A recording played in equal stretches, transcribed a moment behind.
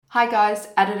Hi guys,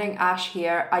 Editing Ash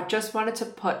here. I just wanted to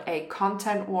put a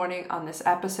content warning on this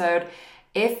episode.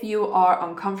 If you are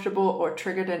uncomfortable or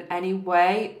triggered in any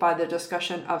way by the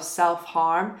discussion of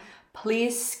self-harm,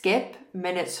 please skip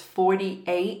minutes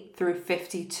 48 through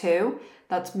 52.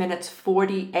 That's minutes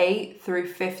 48 through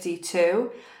 52.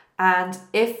 And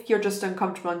if you're just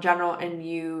uncomfortable in general and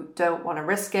you don't want to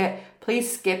risk it,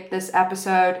 please skip this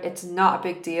episode. It's not a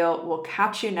big deal. We'll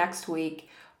catch you next week.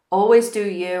 Always do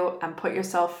you and put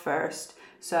yourself first.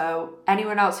 So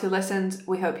anyone else who listens,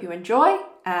 we hope you enjoy,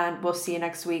 and we'll see you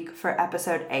next week for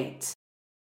episode 8.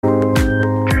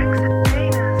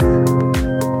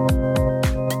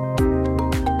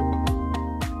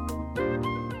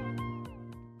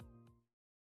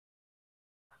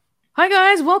 Hi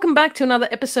guys, welcome back to another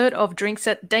episode of Drinks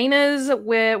at Dana's,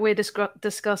 where we're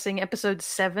discussing episode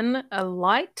 7, A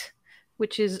Light,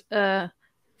 which is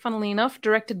funnily enough,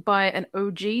 directed by an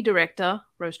OG director,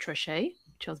 Rose Trechet,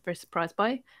 which I was very surprised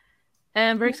by,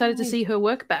 and very excited to see her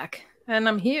work back. And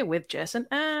I'm here with Jess and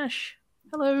Ash.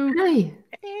 Hello. Hi.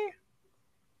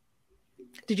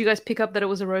 Did you guys pick up that it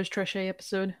was a Rose Trechet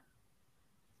episode?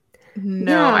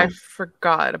 No, Yeah. I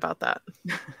forgot about that.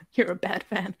 You're a bad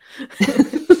fan.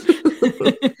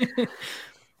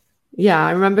 Yeah,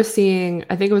 I remember seeing,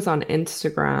 I think it was on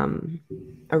Instagram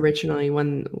originally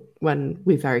when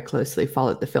we very closely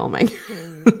followed the filming.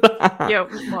 Yeah,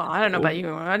 well, I don't know about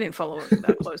you. I didn't follow it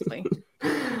that closely.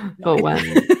 But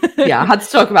I had to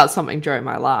talk about something during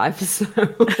my life. So.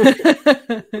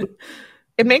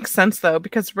 It makes sense though,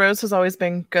 because Rose has always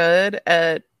been good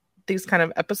at these kind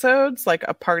of episodes, like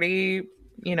a party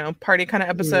kind of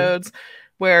episodes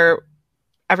where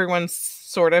everyone's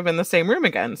sort of in the same room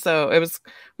again. So it was,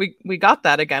 we got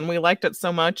that again. We liked it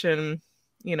so much in,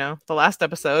 the last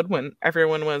episode when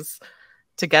everyone was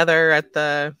together at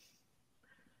the,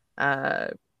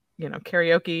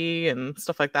 karaoke and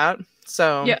stuff like that.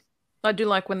 So yeah, I do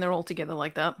like when they're all together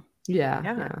like that.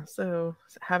 Yeah. So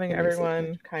having That makes it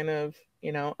everyone kind of,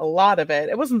 a lot of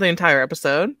it wasn't the entire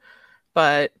episode,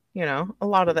 but, a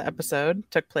lot of the episode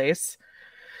took place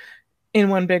in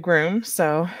one big room.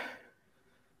 So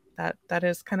that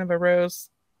is kind of a Rose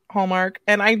hallmark.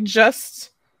 And I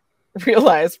just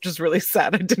realized, which is really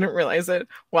sad, I didn't realize it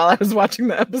while I was watching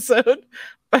the episode,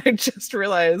 but I just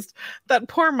realized that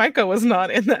poor Micah was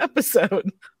not in the episode.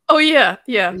 Oh yeah.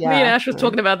 Me and Ash was Yeah.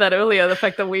 talking about that earlier. The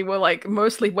fact that we were like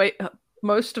most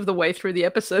of the way through the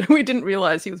episode, we didn't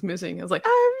realize he was missing. I was like,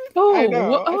 I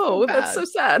feel that's bad. so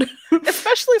sad.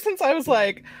 Especially since I was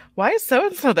like, why is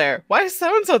so-and-so there? Why is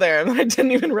so-and-so there? And I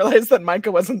didn't even realize that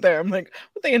Micah wasn't there. I'm like,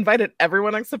 what, they invited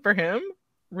everyone except for him?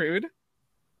 Rude.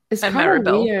 It's And kind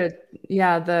of Maribel. weird.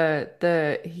 Yeah,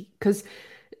 because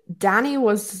Danny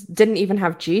didn't even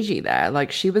have Gigi there.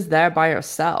 Like, she was there by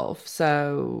herself.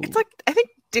 So It's like, I think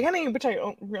Danny, which I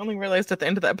only realized at the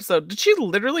end of the episode, did she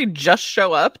literally just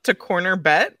show up to corner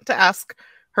Bet to ask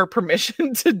her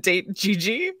permission to date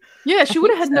Gigi? Yeah, she would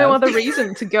have had think no so. other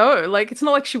reason to go. Like, it's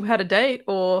not like she had a date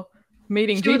or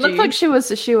meeting She Gigi. looked like she was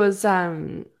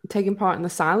taking part in the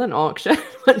silent auction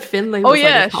when Finley Oh, was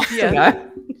yeah, like a cop yeah. to go.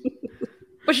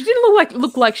 But she didn't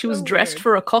look like she was So dressed weird.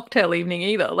 for a cocktail evening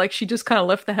either. Like, she just kind of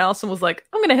left the house and was like,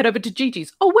 I'm going to head over to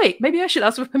Gigi's. Oh, wait, maybe I should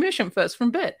ask for permission first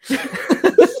from Bet.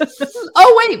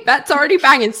 Oh wait, Bet's already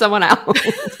banging someone else.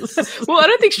 Well, I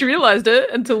don't think she realized it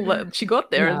until she got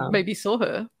there No. and maybe saw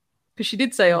her. Because she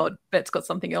did say, oh, Bet's got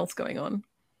something else going on.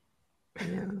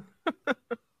 Yeah.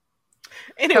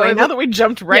 Anyway, However- now that we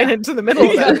jumped right Yeah. into the middle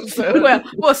of the episode.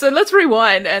 well, so let's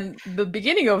rewind. And the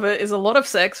beginning of it is a lot of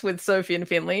sex with Sophie and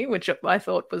Finley, which I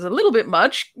thought was a little bit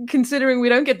much, considering we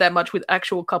don't get that much with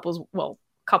actual couples. Well,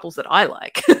 couples that I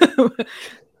like.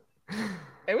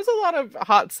 It was a lot of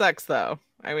hot sex, though.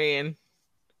 I mean,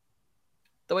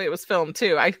 the way it was filmed,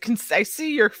 too. I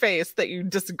see your face that you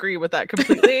disagree with that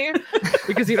completely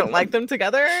because you don't like them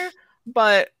together.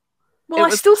 But Well, it I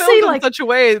was still filmed see in like such a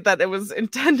way that it was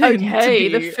intended okay,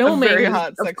 to be the filming, a very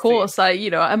hot sex of course.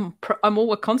 I'm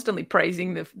all constantly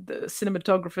praising the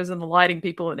cinematographers and the lighting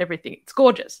people and everything. It's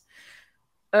gorgeous.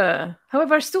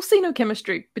 However, I still see no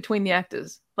chemistry between the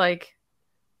actors. Like,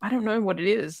 I don't know what it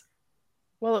is.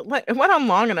 Well, it went on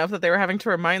long enough that they were having to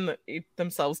remind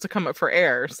themselves to come up for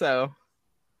air. So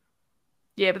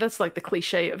Yeah, but that's like the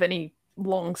cliche of any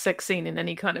long sex scene in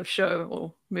any kind of show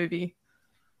or movie,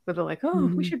 where they're like, "Oh,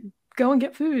 we should go and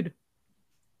get food."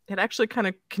 it actually kind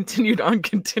of continued on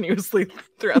continuously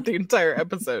throughout the entire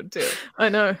episode, too. I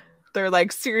know. They're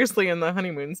like seriously in the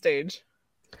honeymoon stage.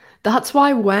 That's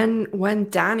why when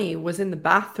Danny was in the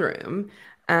bathroom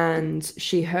and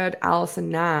she heard Alice and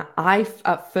Nat,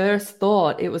 at first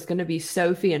thought it was going to be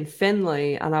Sophie and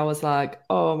Finley, and I was like,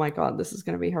 oh my God, this is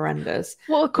going to be horrendous.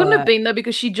 Well, it couldn't have been though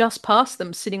because she just passed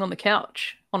them sitting on the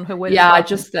couch on her way to the Yeah,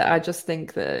 bathroom. I just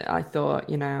think that I thought,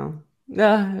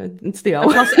 it's the And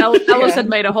old. plus, Alice had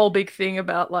made a whole big thing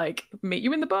about like meet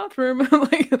you in the bathroom.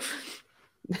 Like,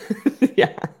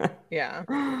 Yeah. Yeah.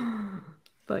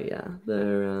 But yeah,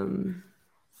 they're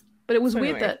but it was So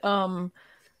weird anyway. that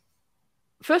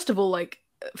first of all, like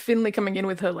Finley coming in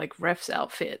with her like ref's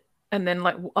outfit, and then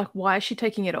like why is she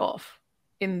taking it off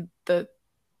in the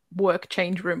work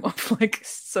change room of like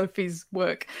Sophie's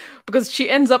work? Because she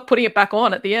ends up putting it back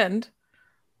on at the end.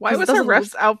 Why 'Cause it was her doesn't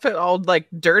ref's outfit all like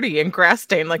dirty and grass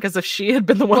stained, like as if she had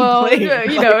been the one Well, playing? yeah,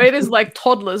 you Like, know, it is like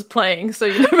toddlers playing, so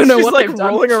you never know she's what like they've done.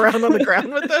 rolling around on the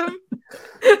ground with them.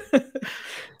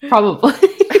 probably.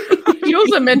 She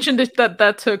also mentioned that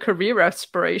that's her career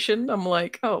aspiration. I'm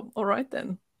like, oh, all right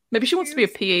then. Maybe she wants to be a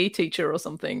PE teacher or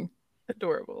something.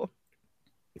 Adorable.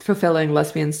 Fulfilling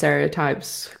lesbian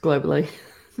stereotypes globally.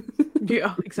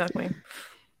 Yeah, exactly.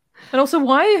 And also,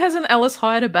 why hasn't Alice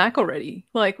hired her back already?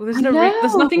 Like, there's I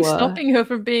there's nothing know. stopping her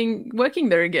from working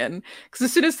there again. Because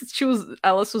as soon as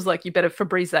Alice was like, "You better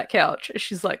Febreze that couch,"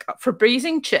 she's like,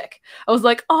 "Febrezing, check." I was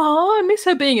like, "Oh, I miss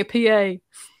her being a PA."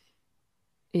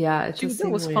 Yeah, it Dude, just that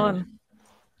seemed was weird. fun.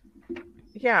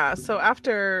 Yeah, so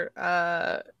after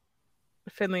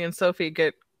Finley and Sophie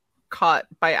get caught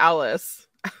by Alice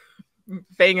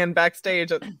banging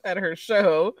backstage at her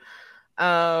show,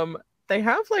 they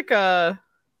have like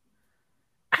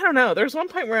I don't know, there's one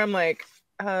point where I'm like,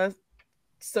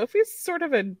 Sophie's sort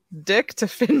of a dick to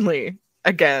Finley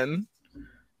again,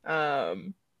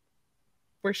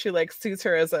 where she like sees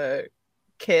her as a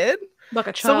kid. Like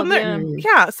a So when child, they're yeah.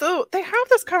 yeah, so they have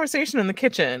this conversation in the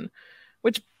kitchen,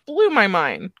 which blew my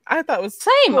mind. I thought was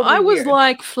Same. totally I was weird.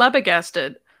 like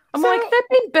flabbergasted. I'm So- like, they've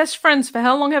been best friends for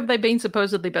how long have they been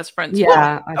supposedly best friends? for?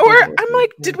 Yeah. I Or thought it was I'm like,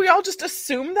 weird. did we all just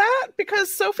assume that?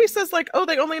 Because Sophie says like, oh,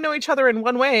 they only know each other in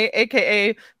one way,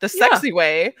 aka the sexy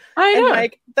way, I and know.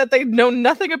 like that they know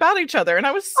nothing about each other. And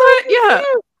I was so Yeah.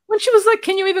 confused. When she was like,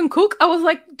 "Can you even cook?" I was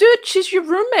like, "Dude, she's your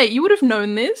roommate. You would have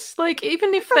known this." Like,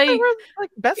 even if I thought they, were like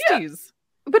besties.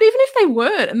 but even if they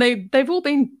weren't, and they've all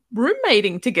been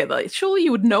roommating together, surely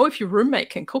you would know if your roommate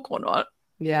can cook or not.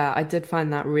 Yeah, I did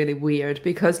find that really weird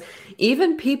because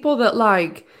even people that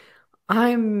like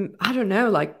I don't know,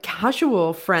 like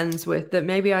casual friends with that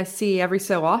maybe I see every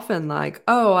so often, like,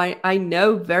 oh, I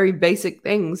know very basic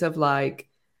things of like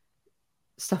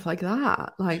stuff like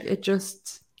that. Like it Yeah,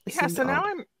 seemed so now odd.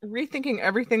 I'm rethinking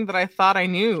everything that I thought I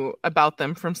knew about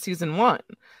them from season 1.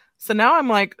 So now I'm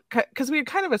like, because we had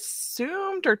kind of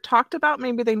assumed or talked about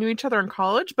maybe they knew each other in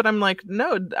college, but I'm like,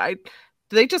 no,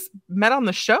 they just met on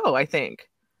the show, I think.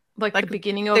 Like Like, the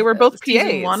beginning of they were both season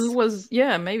PAs. 1 was,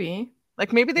 yeah, maybe.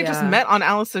 Like maybe they just Yeah. met on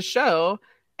Alice's show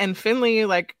and Finley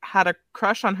like had a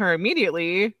crush on her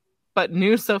immediately, but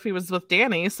knew Sophie was with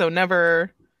Danny, so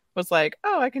never was like,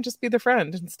 oh, I can just be the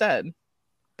friend instead.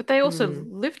 But they also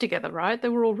Hmm. lived together, right? They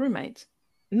were all roommates.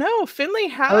 No, Finley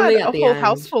had Only a at the whole end.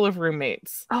 house full of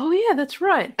roommates. Oh yeah, that's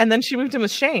right. And then she moved in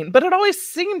with Shane. But it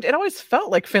always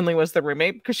felt like Finley was the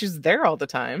roommate because she's there all the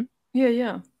time. Yeah,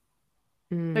 yeah.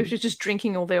 Mm. Maybe she's just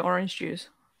drinking all their orange juice.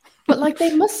 But like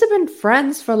they must have been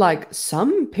friends for like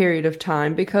some period of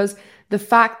time because the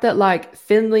fact that like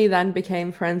Finley then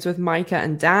became friends with Micah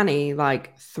and Danny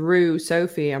like through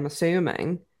Sophie, I'm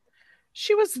assuming.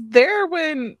 She was there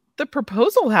when the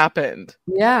proposal happened.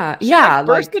 Yeah. She Yeah. like,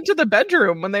 burst Like, into the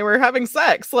bedroom when they were having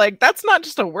sex. Like that's not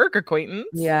just a work acquaintance.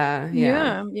 yeah.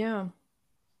 Yeah.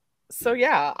 So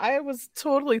yeah, I was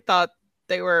totally thought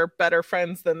they were better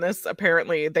friends than this.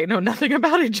 Apparently, they know nothing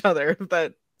about each other.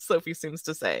 That Sophie seems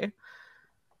to say.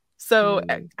 So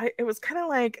it was kind of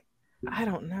like, I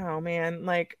don't know, man.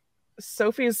 Like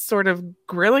Sophie's sort of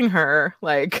grilling her,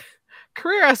 like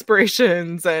career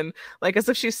aspirations, and like as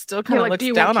if she still kind of like, do looks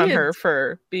you want down on her kids?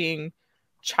 for being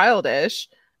childish.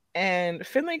 And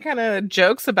Finley kind of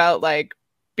jokes about like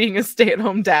being a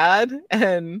stay-at-home dad,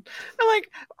 and I'm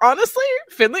like, honestly,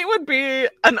 Finley would be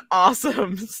an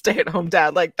awesome stay-at-home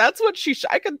dad. Like that's what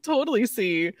I could totally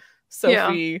see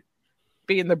Sophie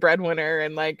being the breadwinner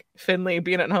and like Finley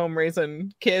being at home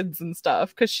raising kids and stuff,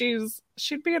 because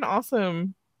she'd be an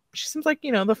awesome, she seems like,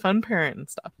 you know, the fun parent and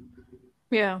stuff.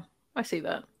 Yeah, I see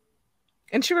that.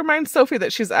 And she reminds Sophie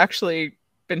that she's actually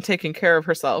been taking care of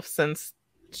herself since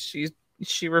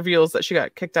she reveals that she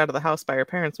got kicked out of the house by her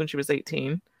parents when she was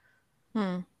 18.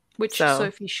 Which So-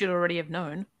 Sophie should already have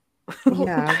known.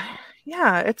 Yeah.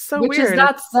 Yeah, it's so Which weird.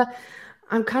 is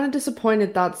I'm kind of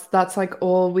disappointed that's like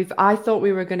all I thought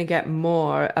we were going to get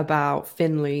more about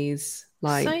Finley's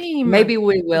Like Same. maybe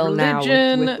we The will now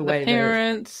religion, with the way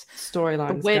parents, the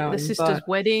storyline's going. the sister's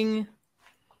wedding.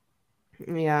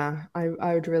 Yeah,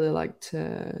 I would really like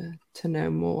to know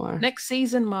more. Next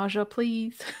season, Marja,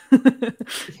 please.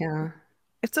 Yeah.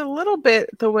 It's a little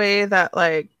bit the way that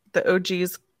like the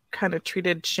OGs kind of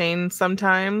treated Shane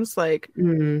sometimes, like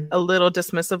a little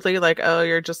dismissively, like, oh,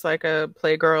 you're just like a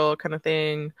playgirl kind of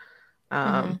thing.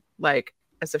 Like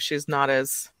as if she's not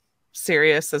as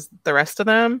serious as the rest of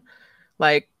them,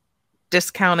 like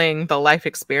discounting the life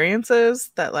experiences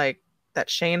that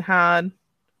Shane had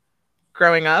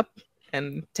growing up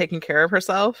and taking care of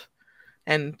herself.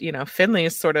 And, you know, Finley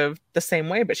is sort of the same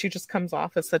way, but she just comes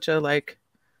off as such a like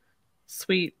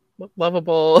sweet,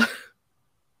 lovable,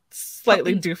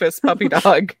 slightly doofus puppy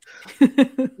dog.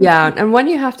 Yeah, and when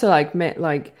you have to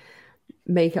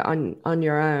make it on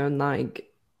your own, like,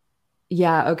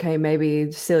 yeah, okay,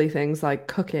 maybe silly things like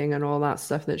cooking and all that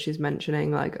stuff that she's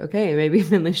mentioning, like, okay, maybe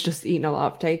Finley's just eating a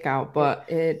lot of takeout, but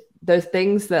there's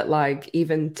things that, like,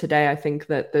 even today, I think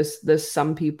that there's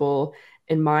some people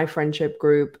in my friendship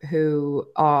group who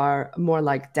are more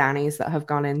like Danny's that have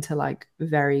gone into like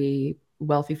very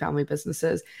wealthy family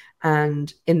businesses,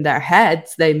 and in their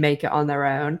heads they make it on their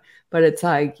own, but it's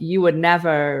like you would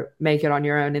never make it on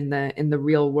your own in the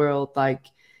real world. Like,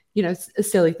 you know,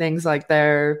 silly things like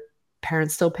their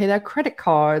parents still pay their credit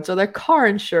cards or their car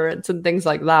insurance and things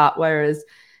like that, whereas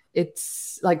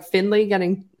it's like Finley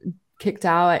getting kicked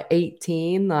out at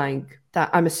 18, like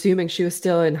that. I'm assuming she was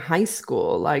still in high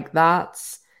school. Like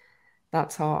that's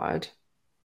hard.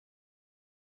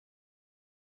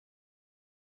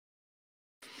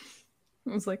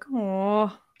 I was like,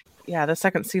 oh. Yeah, the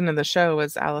second scene of the show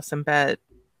was Alice and Bet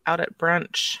out at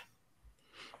brunch.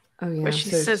 Oh yeah, where she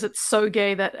says it's so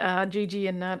gay that Gigi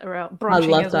and Nat are out brunching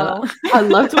I love as that. well. I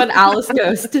loved when Alice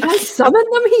goes, "Did I summon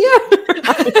them here?"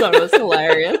 I thought it was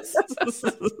hilarious.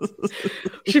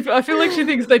 I feel like she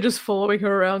thinks they're just following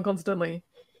her around constantly.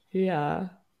 Yeah.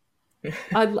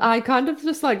 I kind of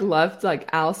just like loved like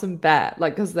Alice and Bet,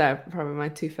 like because they're probably my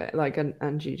two favorite, like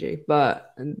and Gigi,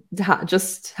 but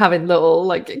just having little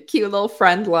like a cute little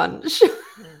friend lunch.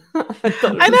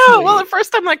 I know. Sweet. Well, at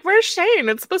first I'm like, "Where's Shane?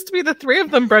 It's supposed to be the three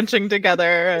of them brunching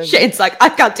together." And... Shane's like, "I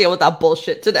can't deal with that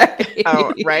bullshit today."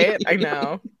 Oh, right. I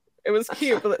know. It was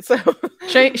cute, but so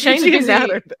Shane's busy.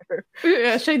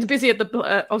 Yeah, Shane's busy at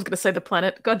the. I was going to say the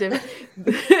planet. God damn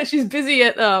it. She's busy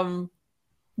at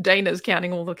Dana's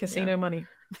counting all the casino money.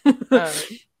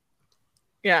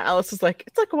 Yeah, Alice is like,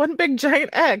 it's like one big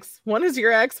giant X. One is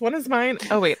your X, one is mine.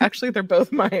 Oh wait, actually they're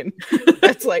both mine.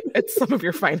 It's like it's some of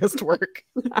your finest work.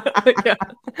 Yeah.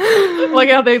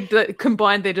 Like how they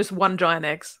combined, they're just one giant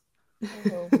X.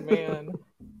 Oh man.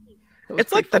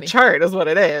 It's like funny. The chart is what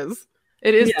it is.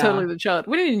 It is totally the chart.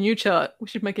 We need a new chart. We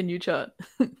should make a new chart.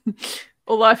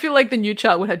 Although I feel like the new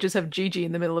chart would just have Gigi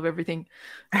in the middle of everything.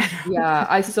 Yeah,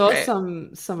 I saw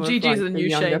some of Gigi's like, the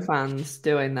younger Shane. fans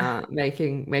doing that,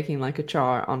 making like a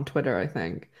chart on Twitter, I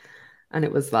think. And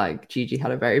it was like Gigi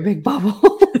had a very big bubble.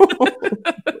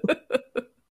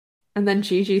 And then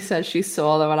Gigi said she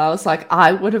saw them, and I was like,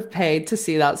 I would have paid to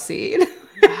see that scene.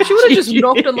 She would have just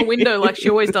knocked on the window like she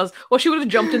always does. Or she would have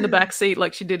jumped in the back seat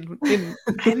like she did in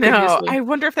I know. I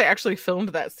wonder if they actually filmed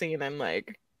that scene and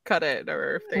like cut it,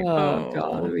 or if they god,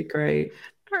 that'd be great.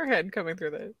 Her head coming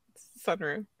through the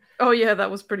sunroof. Oh yeah,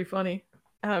 that was pretty funny.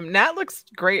 Nat looks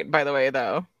great, by the way,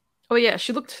 though. Oh yeah,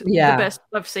 she looked the best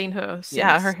I've seen her since.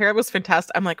 Yeah, her hair was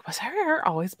fantastic. I'm like, was her hair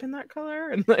always been that color?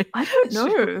 And like, I don't know.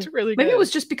 Really maybe good. It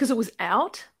was just because it was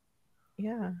out.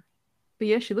 Yeah, but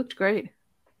yeah, she looked great.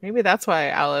 Maybe that's why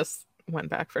Alice went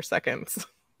back for seconds.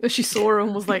 She saw her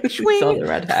and was like, she saw the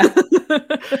red hair.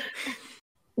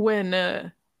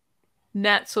 When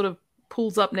Nat sort of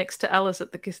pulls up next to Alice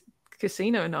at the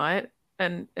casino night,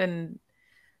 and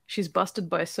she's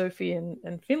busted by Sophie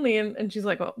and Finley, and she's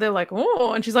like, oh, they're like,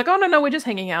 oh, and she's like, oh no, we're just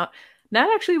hanging out. Nat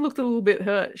actually looked a little bit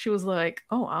hurt. She was like,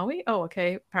 oh, are we? Oh,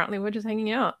 okay. Apparently we're just hanging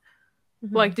out.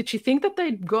 Mm-hmm. Like, did she think that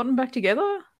they'd gotten back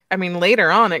together? I mean, later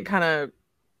on, it kind of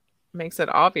makes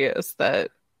it obvious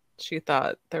that she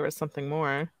thought there was something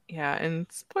more. Yeah, and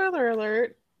spoiler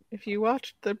alert, if you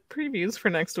watched the previews for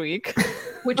next week,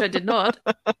 which I did not,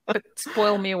 but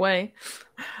spoil me away,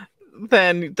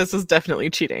 then this is definitely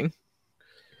cheating.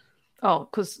 Oh,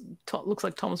 because looks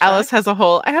like Tom's Alice back. Has a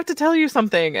whole, I have to tell you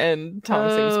something, and Tom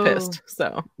seems pissed.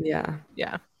 So yeah.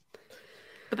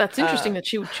 But that's interesting that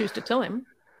she would choose to tell him.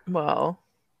 Well,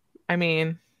 I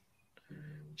mean,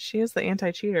 she is the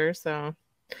anti-cheater, so.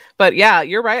 But yeah,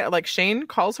 you're right. Like Shane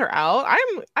calls her out.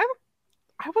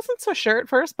 I wasn't so sure at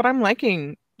first, but I'm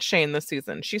liking Shane this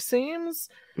season. She seems,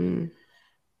 more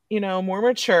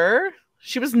mature.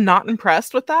 she was not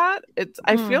impressed with that.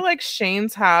 I feel like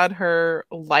Shane's had her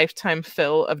lifetime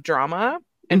fill of drama,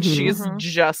 and she's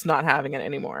just not having it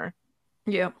anymore.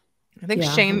 Yeah. I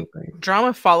think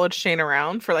drama followed Shane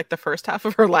around for like the first half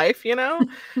of her life, you know?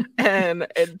 And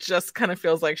it just kind of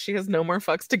feels like she has no more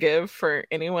fucks to give for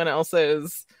anyone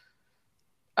else's,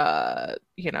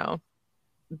 you know,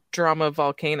 drama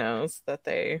volcanoes that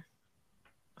they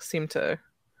seem to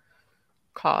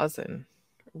cause and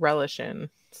relish in.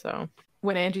 So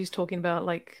when Angie's talking about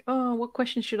like, oh, what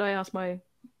question should I ask my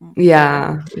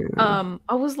friend?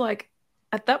 I was like,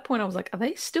 at that point I was like, are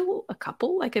they still a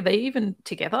couple? Like, are they even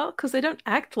together? Because they don't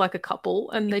act like a couple,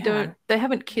 and they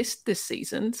haven't kissed this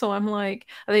season. So I'm like,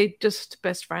 are they just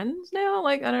best friends now?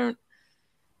 Like,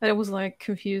 I was like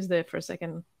confused there for a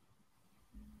second.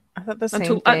 I thought the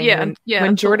same thing.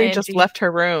 When Jordy just left her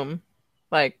room,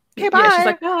 like, okay, bye. Yeah, she's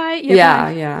like, bye.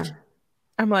 Yeah.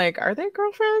 I'm like, are they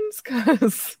girlfriends?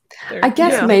 Because I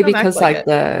guess maybe because like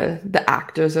the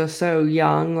actors are so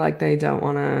young, like they don't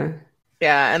want to.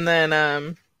 Yeah, and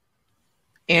then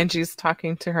Angie's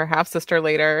talking to her half sister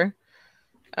later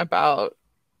about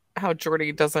how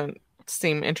Jordy doesn't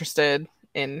seem interested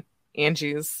in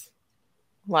Angie's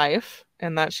life,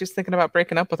 and that she's thinking about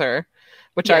breaking up with her.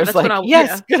 Which I was like,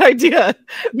 yes, good idea.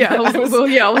 Yeah, I was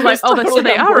like, totally so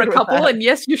they are a couple, and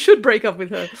yes, you should break up with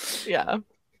her. Yeah.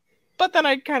 But then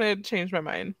I kind of changed my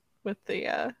mind with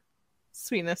the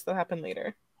sweetness that happened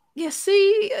later. Yeah,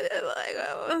 see,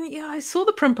 I saw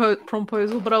the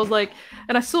proposal, but I was like,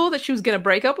 and I saw that she was going to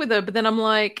break up with her, but then I'm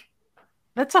like,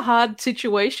 that's a hard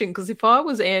situation, because if I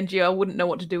was Angie, I wouldn't know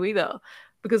what to do either,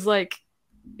 because like,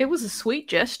 it was a sweet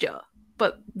gesture,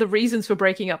 but the reasons for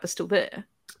breaking up are still there.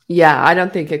 Yeah, I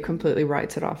don't think it completely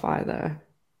writes it off either.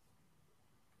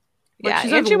 Like,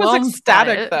 yeah, Angie was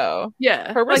ecstatic though.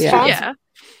 Yeah, her response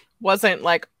wasn't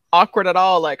like awkward at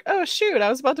all. Like, oh shoot, I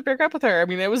was about to break up with her. I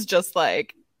mean, it was just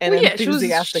like an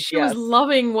enthusiastic. She was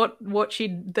loving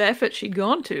the effort she'd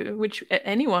gone to, which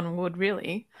anyone would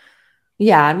really.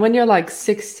 Yeah, and when you're like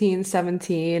 16,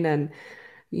 17, and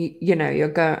you know you're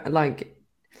going like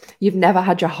you've never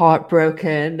had your heart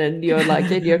broken, and you're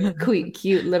like in your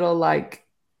cute little like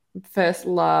first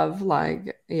love,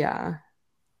 like yeah.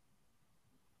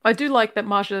 I do like that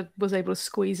Marcia was able to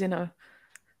squeeze in a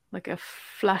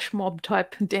flash mob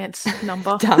type dance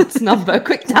number.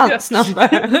 Quick dance number.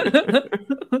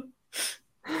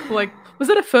 Like, was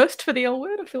that a first for the L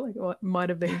Word? I feel like it might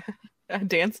have been a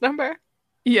dance number.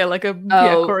 Yeah, like a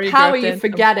choreographed. How are you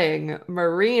forgetting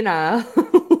Marina?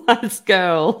 Let's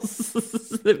Girls,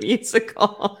 the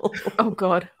musical. Oh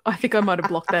God, I think I might have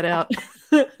blocked that out.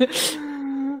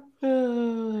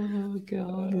 Oh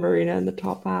God, Marina in the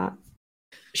top hat.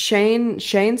 Shane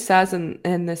says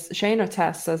in this, Shane or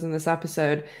Tess says in this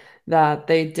episode that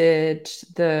they did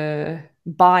the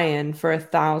buy-in for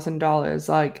 $1,000.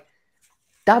 Like,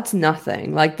 that's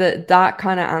nothing. Like that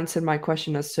kind of answered my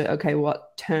question as to, okay,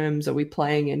 what terms are we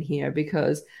playing in here?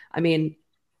 Because I mean,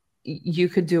 you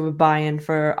could do a buy-in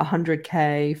for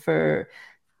 $100K, for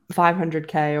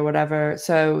 $500K or whatever.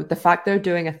 So the fact they're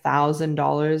doing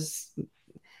 $1,000,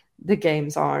 the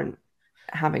games aren't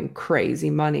having crazy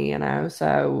money, you know.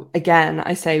 So again,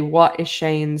 I say, what is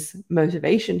Shane's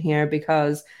motivation here?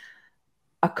 Because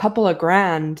a couple of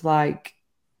grand, like,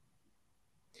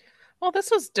 well,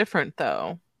 this was different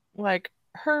though. Like,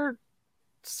 her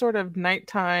sort of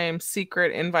nighttime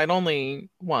secret invite only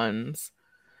ones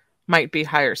might be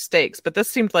higher stakes, but this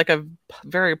seemed like a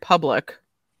very public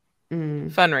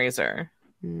fundraiser,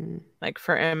 like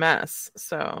for MS.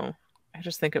 So I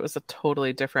just think it was a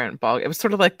totally different ball. It was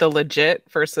sort of like the legit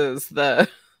versus the,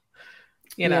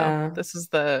 you know, this is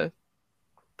the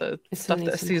stuff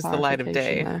that sees the light of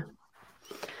day. There.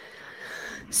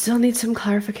 Still need some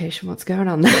clarification. What's going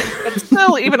on there? But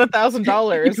still, even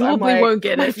 $1,000, you probably won't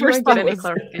get it. You won't get any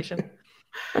clarification.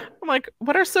 I'm like,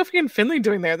 what are Sophie and Finley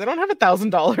doing there? They don't have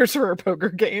 $1,000 for a poker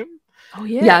game. Oh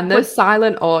yeah, yeah, and those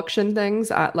silent auction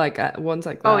things at ones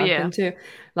like that. Oh yeah, too.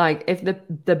 Like if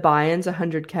the buy-in's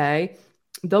 $100K,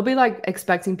 they'll be like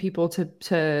expecting people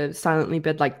to silently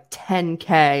bid like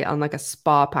 $10K on like a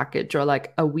spa package or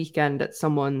like a weekend at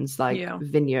someone's like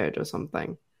vineyard or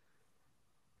something.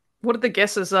 What are the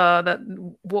guesses? That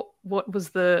what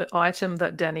was the item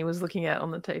that Danny was looking at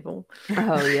on the table?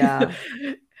 Oh yeah.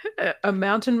 A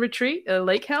mountain retreat, a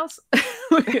lake house,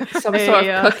 some sort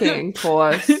of cooking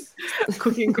course.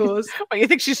 Cooking course. Well, you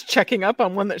think she's checking up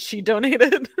on one that she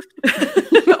donated?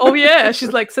 Oh yeah,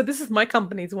 she's like, so this is my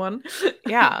company's one.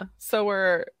 Yeah. So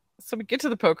we get to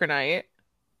the poker night,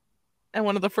 and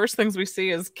one of the first things we see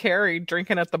is Carrie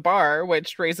drinking at the bar,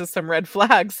 which raises some red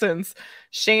flags since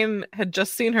Shane had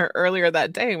just seen her earlier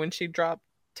that day when she dropped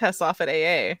Tess off at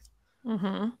AA.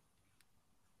 Mm-hmm.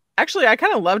 Actually, I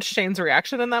kind of loved Shane's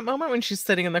reaction in that moment when she's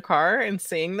sitting in the car and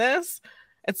seeing this.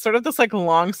 It's sort of this like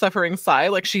long-suffering sigh,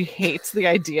 like she hates the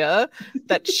idea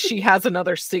that she has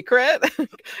another secret.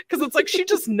 Because it's like she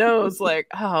just knows, like,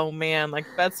 oh man, like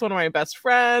that's one of my best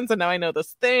friends, and now I know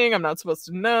this thing I'm not supposed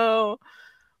to know.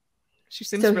 She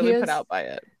seems really put out by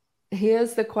it.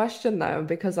 Here's the question though,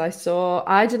 because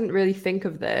I didn't really think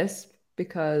of this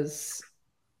because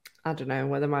I don't know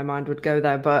whether my mind would go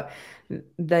there, but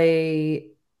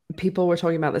people were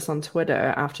talking about this on Twitter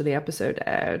after the episode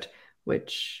aired,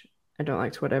 which I don't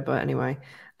like Twitter, but anyway,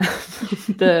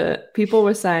 the people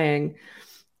were saying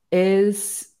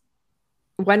is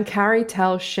when Carrie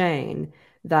tells Shane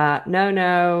that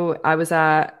no, I was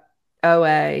at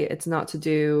OA, it's not to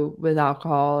do with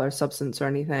alcohol or substance or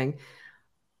anything.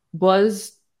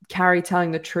 Was Carrie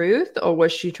telling the truth, or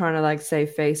was she trying to like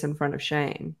save face in front of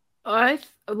Shane? I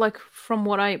like from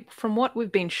what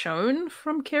we've been shown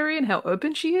from Carrie and how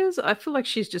open she is, I feel like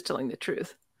she's just telling the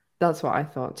truth. That's what I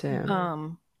thought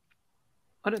too.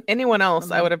 Anyone else,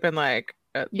 I would have been like,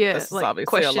 this is like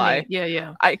obviously a lie.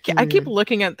 Yeah. I keep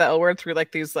looking at the L Word through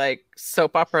like these like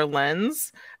soap opera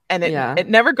lens, and it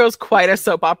never goes quite as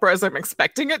soap opera as I'm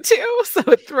expecting it to, so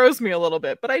it throws me a little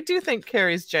bit. But I do think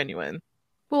Carrie's genuine.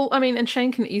 Well, I mean, and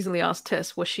Shane can easily ask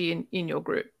Tess, was she in your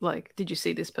group? Like, did you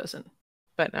see this person?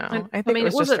 But no, I think it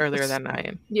was just earlier that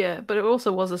night. Yeah, but it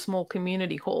also was a small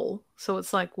community hall. So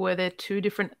it's like, were there two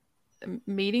different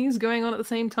meetings going on at the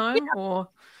same time? Yeah. Or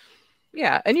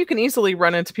yeah, and you can easily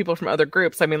run into people from other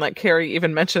groups. I mean, like Carrie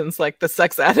even mentions like the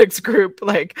sex addicts group,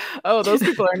 like, oh, those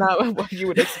people are not what you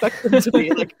would expect them to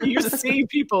be. Like you see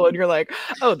people and you're like,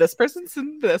 oh, this person's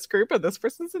in this group and this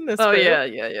person's in this group.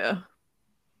 Yeah.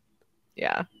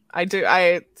 Yeah, I do.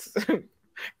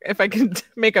 If I can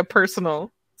make a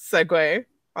personal segue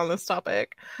on this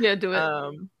topic. Yeah, do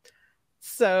it.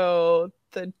 So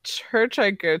the church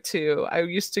I go to, I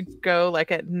used to go like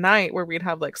at night where we'd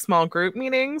have like small group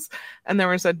meetings, and there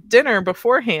was a dinner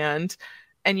beforehand,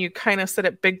 and you kind of sit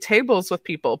at big tables with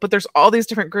people, but there's all these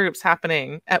different groups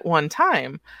happening at one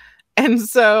time. And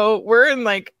so we're in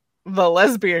like the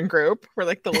lesbian group. We're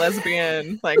like the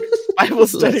lesbian like Bible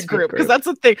study group, because that's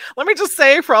the thing. Let me just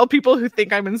say, for all people who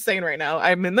think I'm insane right now,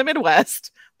 I'm in the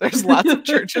Midwest. There's lots of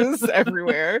churches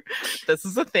everywhere. This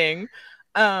is a thing.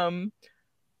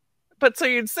 But so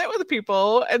you'd sit with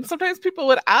people, and sometimes people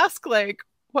would ask like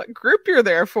what group you're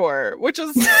there for, which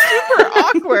is super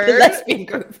awkward. The lesbian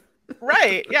group.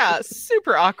 Right. Yeah.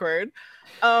 Super awkward.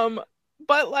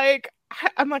 But like,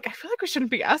 I'm like, I feel like we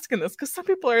shouldn't be asking this, because some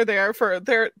people are there for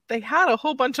they had a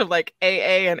whole bunch of like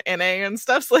AA and NA and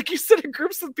stuff. So like you sit in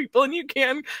groups with people and you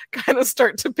can kind of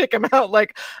start to pick them out,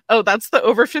 like, oh, that's the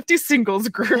over 50 singles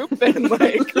group, and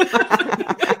like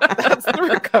that's the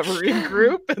recovery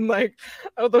group, and like,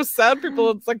 oh, those sad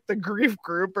people, it's like the grief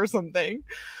group or something.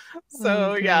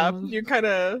 So yeah, you kind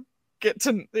of get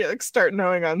to like start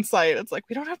knowing on site. It's like,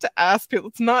 we don't have to ask people.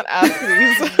 Let's not ask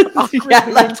these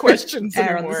awkward questions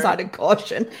anymore. On the side of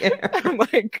caution here. I'm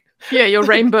like, yeah, your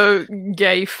rainbow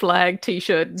gay flag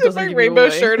T-shirt doesn't my give rainbow you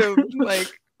away. shirt of like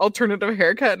alternative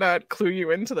haircut not clue you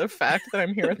into the fact that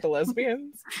I'm here with the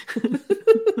lesbians.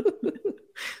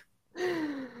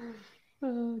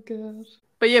 Oh gosh.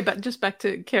 But yeah, but just back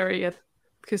to Carrie at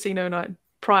casino night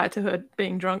prior to her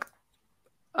being drunk.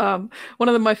 One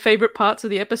of my favorite parts of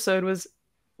the episode was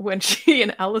when she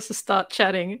and Alice start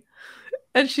chatting,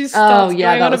 and she starts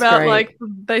going on about great. Like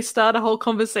they start a whole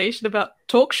conversation about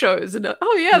talk shows, and there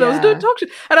was no talk show,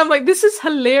 and I'm like, this is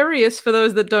hilarious. For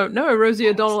those that don't know, Rosie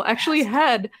O'Donnell actually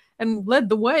had and led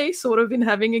the way sort of in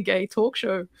having a gay talk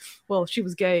show. Well, she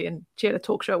was gay and she had a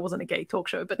talk show. It wasn't a gay talk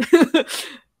show, but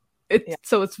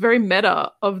so it's very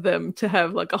meta of them to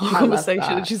have like a whole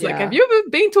conversation. And she's like, have you ever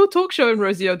been to a talk show? And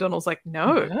Rosie O'Donnell's like,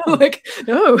 no. Like,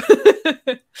 no.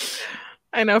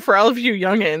 I know, for all of you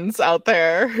youngins out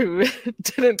there who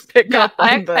didn't pick up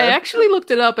on I actually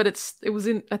looked it up, but it was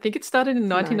in, I think it started in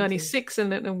 1996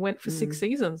 and it went for 6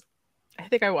 seasons. I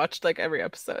think I watched like every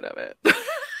episode of it.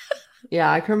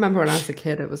 Yeah, I can remember when I was a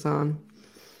kid it was on.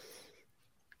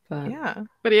 But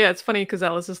yeah, it's funny because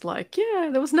Alice is like,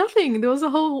 there was nothing. There was a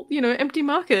whole, empty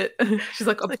market. She's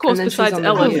like, of course, besides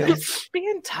Ellen.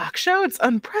 Being talk show, it's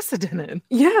unprecedented.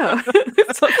 Yeah.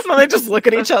 And they just look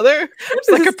at each other. It's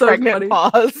like a pregnant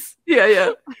pause.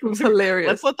 Yeah. It was hilarious.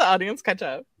 Let's let the audience catch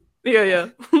up. Yeah.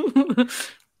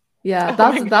 Yeah,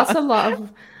 that's a lot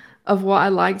of of what I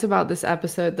liked about this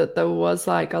episode, that there was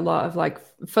like a lot of like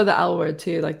for the L word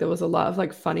too, like there was a lot of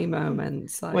like funny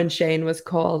moments like when Shane was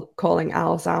calling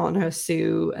Alice out on her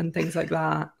suit and things like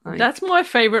that. Like, That's my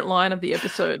favorite line of the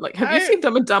episode. Like, have you seen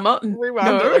Dumb and Dumber?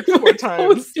 Rewound No. it like 4 times. I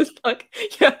was just like,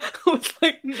 yeah, I was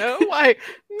like, no, why?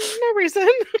 No reason.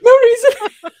 no reason.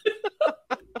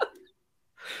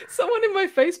 Someone in my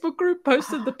Facebook group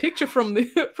posted the picture from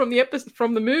the episode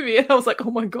from the movie, and I was like,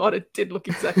 "Oh my god, it did look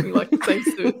exactly like the same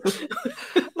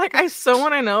suit." Like, I so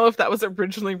want to know if that was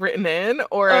originally written in,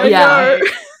 or yeah,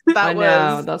 that I was.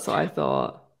 know, that's what I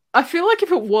thought. I feel like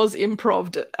if it was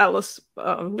improv,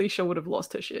 Alicia would have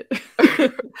lost her shit.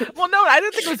 Well, no, I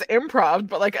didn't think it was improv,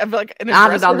 but like an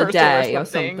added on the rehearsal day or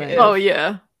something. Oh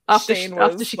yeah, after Shane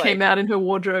she was, came out in her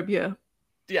wardrobe, yeah.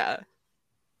 Yeah.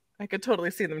 I could totally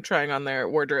see them trying on their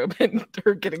wardrobe and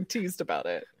her getting teased about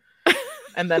it.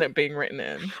 And then it being written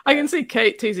in. I can see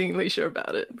Kate teasing Alicia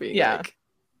about it, being like,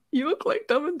 "You look like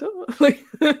Dumb and Dumber." Like,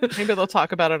 maybe they'll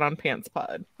talk about it on Pants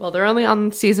Pod. Well, they're only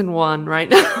on season 1 right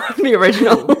now, the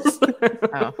originals.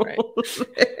 Oh, right.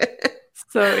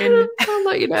 So in I'll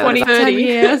let you know 2030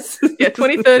 years. Yeah,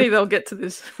 2030 they'll get to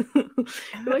this.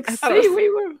 Like, see, we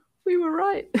were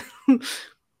right.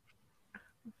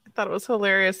 I thought it was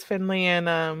hilarious, Finley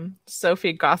and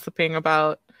Sophie gossiping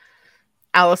about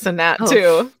Alice and Nat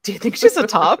too. Do you think she's a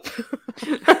top?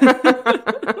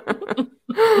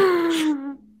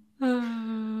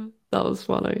 That was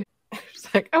funny.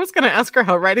 I was gonna ask her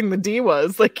how writing the D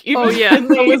was. Like, even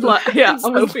Finley I was like, yeah, and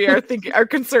Sophie are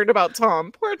concerned about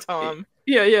Tom. Poor Tom.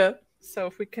 Yeah. So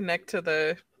if we connect to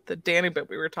the Danny bit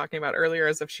we were talking about earlier,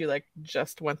 as if she like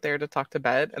just went there to talk to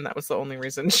Bette, and that was the only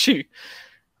reason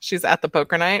she's at the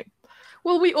poker night.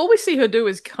 Well, we always see her do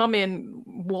is come in,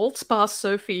 waltz past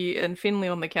Sophie and Finley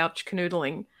on the couch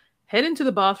canoodling, head into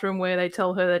the bathroom where they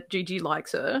tell her that Gigi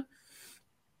likes her,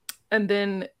 and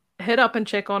then head up and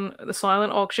check on the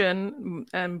silent auction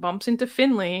and bumps into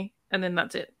Finley, and then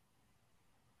that's it.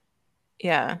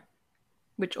 Yeah.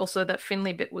 Which also, that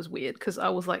Finley bit was weird, because I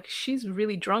was like, she's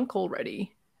really drunk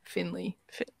already, Finley.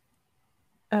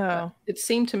 Oh. It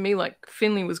seemed to me like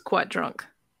Finley was quite drunk.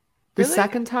 The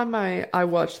second time I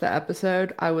watched the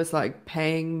episode, I was like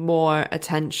paying more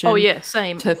attention. Oh yeah,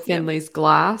 same to Finley's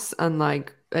glass, and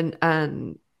like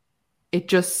and it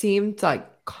just seemed like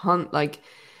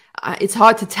it's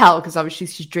hard to tell because obviously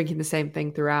she's drinking the same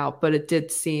thing throughout, but it did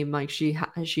seem like she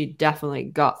definitely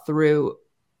got through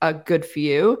a good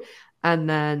few, and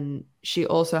then she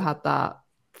also had that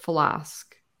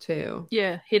flask too.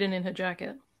 Yeah, hidden in her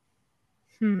jacket.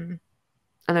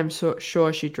 And I'm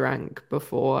sure she drank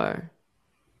before.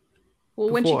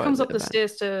 Well, when she comes up the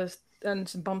stairs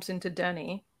and bumps into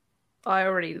Danny, I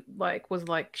already was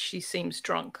like, she seems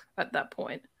drunk at that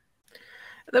point.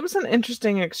 That was an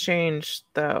interesting exchange,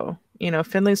 though. You know,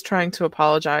 Finley's trying to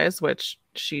apologize, which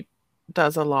she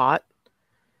does a lot.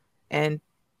 And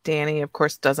Danny, of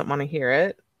course, doesn't want to hear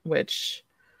it, which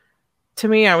to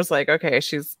me, I was like, okay,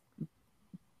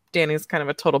 Danny's kind of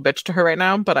a total bitch to her right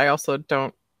now, but I also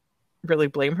don't really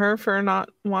blame her for not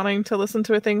wanting to listen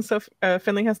to a thing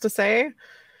Finley has to say.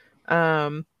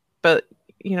 But,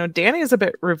 you know, Danny is a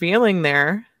bit revealing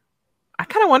there. I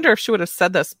kind of wonder if she would have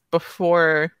said this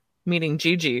before meeting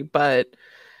Gigi, but,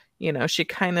 you know, she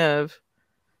kind of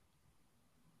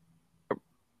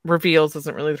reveals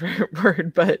isn't really the right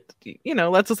word, but, you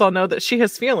know, lets us all know that she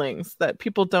has feelings, that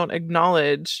people don't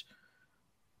acknowledge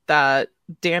that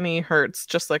Danny hurts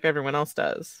just like everyone else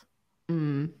does.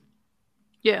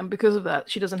 Yeah, and because of that,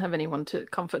 she doesn't have anyone to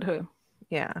comfort her.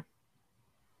 Yeah.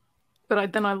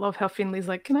 But then I love how Finley's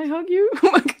like, "Can I hug you?"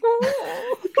 I'm like,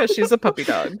 oh. Because she's a puppy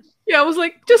dog. Yeah, I was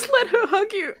like, just let her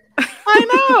hug you. I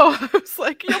know. I was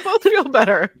like, you'll both feel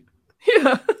better.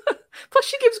 Yeah. Plus,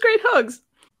 she gives great hugs.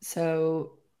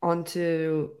 So on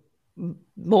to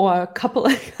more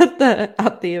coupling at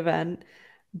the event.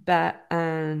 Bette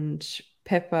and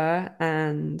Pippa,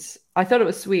 and I thought it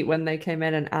was sweet when they came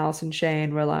in and Alice and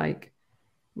Shane were like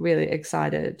really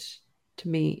excited to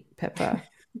meet Pippa.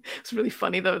 It's really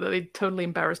funny though that they totally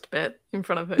embarrassed Bette in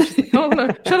front of her. She's like, "Oh no,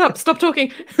 shut up, stop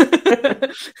talking."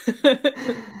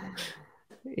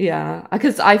 Yeah,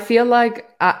 because I feel like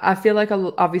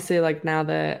obviously like now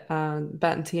that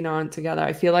Bette and Tina aren't together,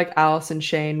 I feel like Alice and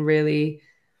Shane really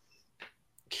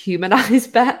humanize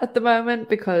Bette at the moment,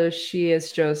 because she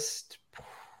is just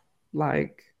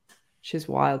like, she's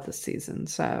wild this season.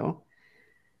 So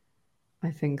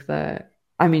I think that,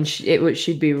 I mean,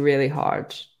 she'd be really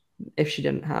hard if she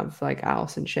didn't have like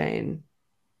Alice and Shane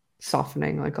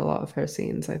softening like a lot of her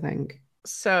scenes, I think.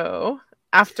 So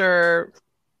after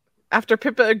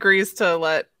Pippa agrees to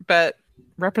let Bette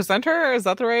represent her, is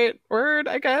that the right word,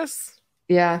 I guess?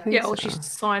 Yeah, I think Yeah, so. or she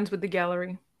signs with the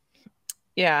gallery.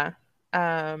 Yeah.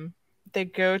 They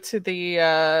go to the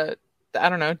I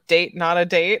don't know, date, not a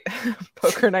date,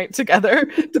 poker night together.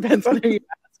 Depends on who you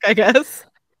ask, I guess.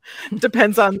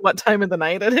 Depends on what time of the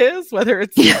night it is, whether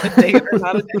it's a date or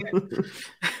not a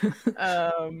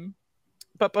date.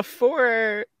 But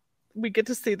before we get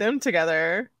to see them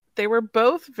together, they were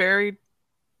both very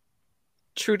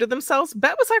true to themselves.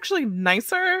 Bet was actually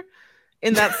nicer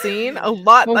in that scene. A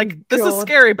lot. Oh, Like, this is God.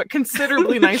 scary, but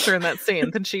considerably nicer in that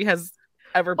scene than she has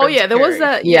ever been. Oh yeah, to there was Carrie.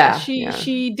 that. Yeah,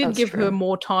 she did that's give true. her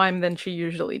more time than she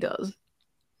usually does.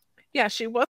 Yeah, she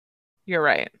was. You're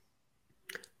right.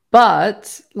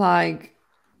 But like,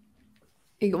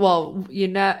 well, you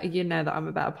know that I'm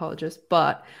a bad apologist,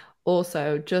 but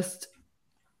also just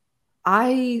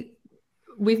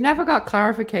we've never got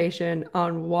clarification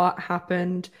on what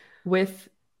happened with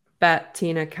Bet,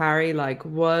 Tina, Carrie. Like,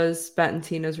 was Bet and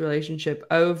Tina's relationship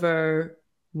over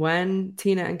when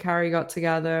Tina and Carrie got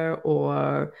together,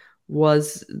 or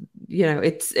was,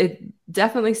 it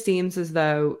definitely seems as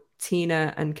though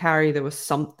Tina and Carrie, there was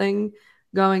something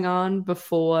going on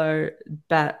before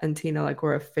Bet and Tina like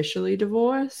were officially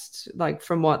divorced, like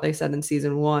from what they said in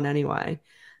season 1 anyway.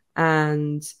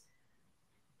 And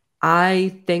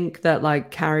I think that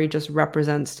like Carrie just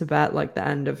represents to Bet like the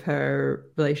end of her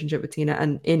relationship with Tina.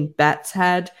 And in Bet's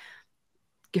head,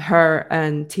 her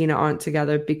and Tina aren't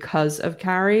together because of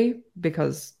Carrie,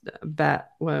 because Bet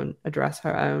won't address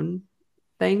her own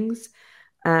things.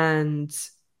 And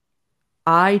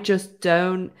I just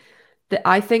don't.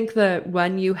 I think that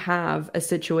when you have a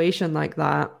situation like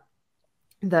that,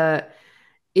 that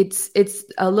it's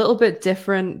a little bit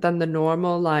different than the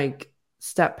normal like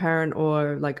step parent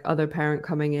or like other parent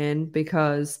coming in,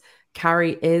 because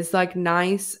Carrie is like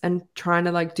nice and trying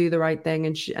to like do the right thing,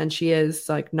 and she is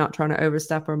like not trying to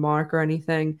overstep her mark or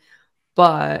anything,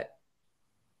 but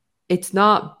it's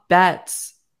not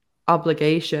Bet's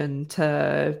obligation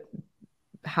to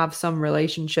have some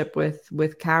relationship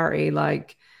with Carrie.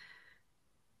 Like,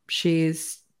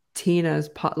 she's Tina's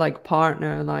like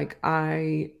partner. Like,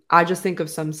 I just think of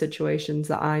some situations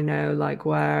that I know, like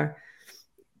where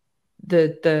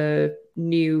the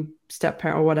new step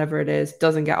parent or whatever it is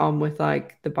doesn't get on with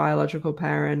like the biological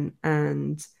parent,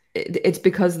 and it's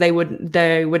because they would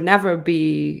never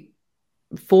be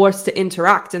forced to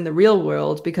interact in the real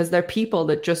world, because they're people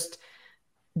that just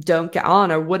don't get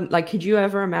on or wouldn't. Like, could you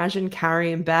ever imagine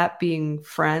Carrie and Bet being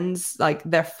friends? Like,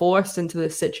 they're forced into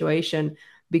this situation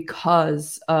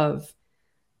because of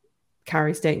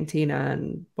Carrie's dating Tina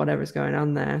and whatever's going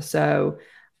on there. So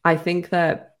I think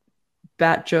that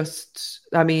Bet just,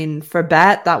 I mean, for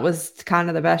Bet, that was kind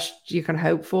of the best you can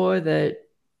hope for, that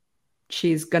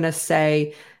she's going to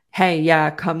say, hey, yeah,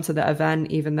 come to the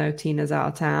event, even though Tina's out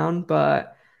of town.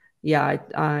 But yeah,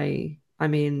 I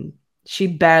mean, she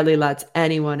barely lets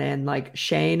anyone in, like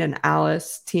Shane and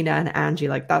Alice, Tina and Angie,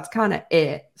 like that's kind of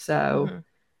it. So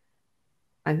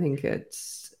I think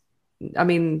I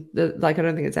mean, like, I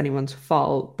don't think it's anyone's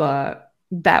fault, but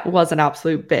Bet was an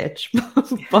absolute bitch.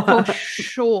 For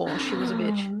sure, she was a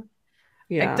bitch.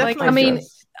 Yeah, Like, I mean,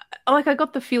 like, I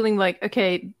got the feeling like,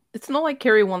 okay, it's not like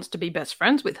Carrie wants to be best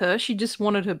friends with her. She just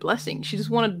wanted her blessing. She just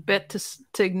wanted Bet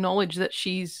to acknowledge that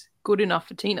she's good enough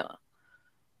for Tina,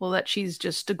 or that she's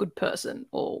just a good person,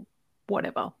 or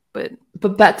whatever. But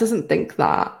Bet doesn't think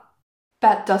that.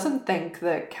 Bet doesn't think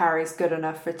that Carrie's good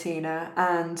enough for Tina,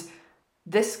 and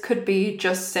this could be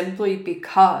just simply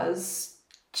because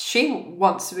she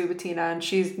wants to be with Tina and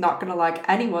she's not going to like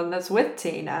anyone that's with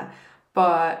Tina.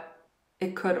 But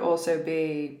it could also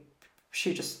be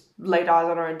she just laid eyes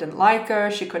on her and didn't like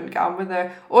her, she couldn't get on with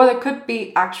her, or there could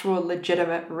be actual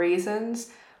legitimate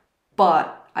reasons.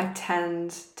 But I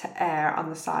tend to err on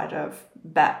the side of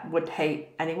Bet would hate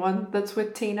anyone that's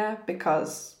with Tina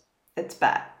because it's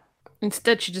Bet.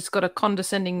 instead, she just got a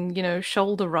condescending,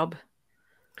 shoulder rub,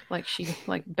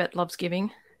 like Bet loves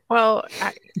giving. Well,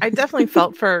 I definitely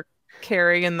felt for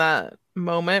Carrie in that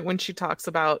moment when she talks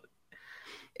about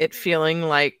it feeling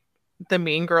like the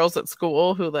mean girls at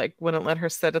school who like wouldn't let her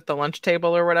sit at the lunch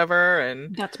table or whatever,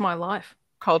 and That's my life.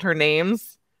 called her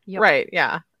names. Yep. Right,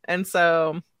 yeah. And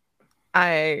so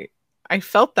I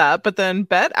felt that, but then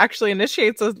Bet actually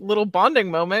initiates a little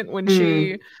bonding moment when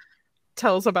she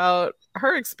tells about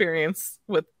her experience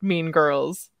with mean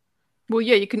girls. Well,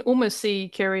 yeah, you can almost see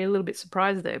Carrie a little bit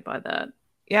surprised there by that.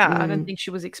 Yeah. I don't think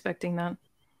she was expecting that.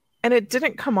 And it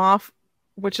didn't come off,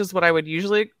 which is what I would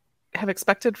usually have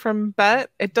expected from Bet.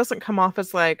 It doesn't come off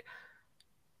as like,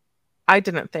 I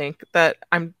didn't think that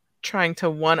I'm trying to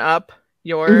one up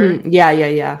your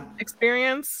yeah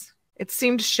experience. It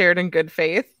seemed shared in good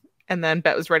faith, and then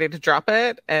Bet was ready to drop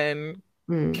it, and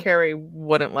Carrie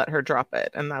wouldn't let her drop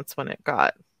it, and that's when it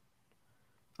got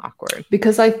awkward.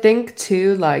 Because I think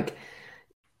too, like,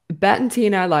 Bet and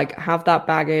Tina like have that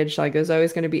baggage. Like, there's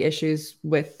always going to be issues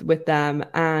with them.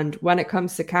 And when it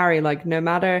comes to Carrie, like, no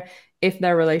matter if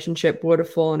their relationship would have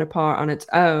fallen apart on its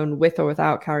own with or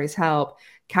without Carrie's help,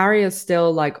 Carrie is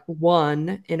still like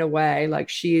one in a way. Like,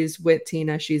 she's with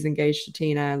Tina, she's engaged to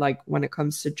Tina. Like, when it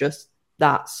comes to just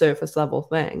that surface level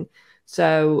thing,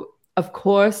 so of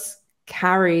course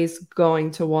Carrie's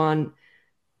going to want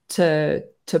to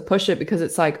push it because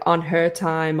it's like on her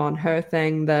time, on her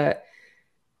thing, that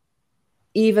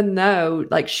even though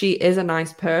like she is a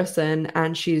nice person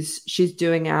and she's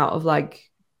doing out of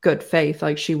like good faith,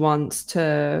 like she wants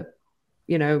to,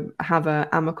 you know, have a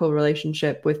amicable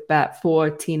relationship with Bet for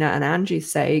Tina and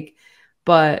Angie's sake,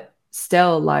 but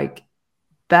still like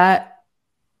Bet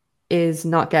is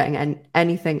not getting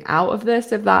anything out of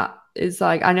this. If that is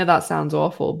like, I know that sounds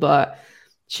awful, but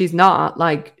she's not.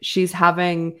 Like, she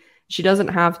doesn't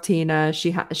have Tina.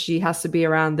 She has to be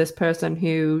around this person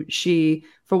who she,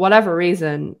 for whatever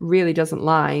reason, really doesn't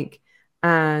like.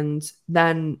 And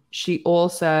then she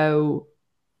also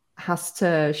has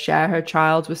to share her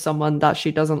child with someone that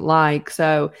she doesn't like.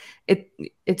 So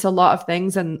it's a lot of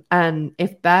things. And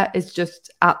if Bet is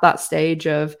just at that stage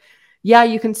of, yeah,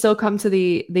 you can still come to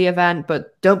the event,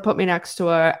 but don't put me next to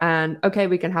her. And okay,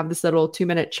 we can have this little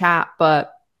 2-minute chat,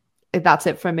 but if that's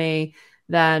it for me,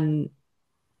 then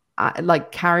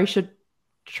like Carrie should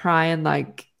try and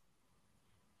like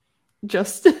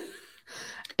just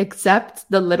accept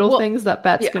the little things that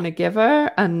Bet's going to give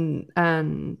her. And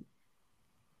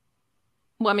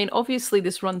well, I mean, obviously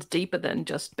this runs deeper than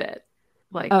just Bet.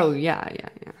 Like, oh yeah.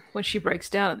 When she breaks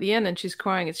down at the end and she's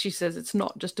crying, and she says it's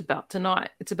not just about tonight,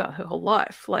 it's about her whole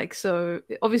life. Like, so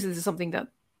obviously this is something that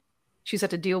she's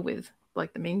had to deal with,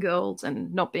 like the Mean Girls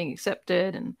and not being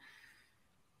accepted. And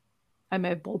I may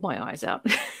have bawled my eyes out.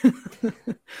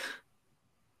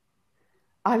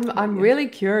 I'm really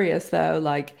curious though,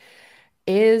 like,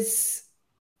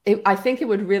 I think it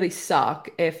would really suck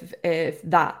if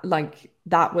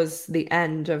that was the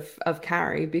end of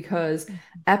Carrie, because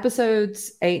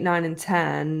episodes 8, 9, and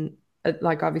 10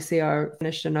 like obviously are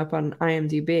finished and up on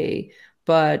IMDb,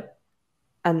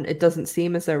 and it doesn't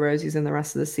seem as though Rosie's in the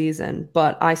rest of the season,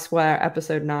 but I swear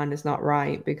episode 9 is not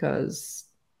right, because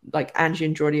like Angie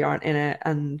and Jordy aren't in it,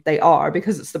 and they are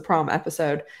because it's the prom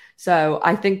episode. So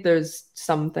I think there's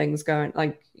some things going,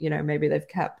 like, you know, maybe they've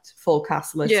kept full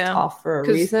cast list off for a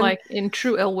reason. Like in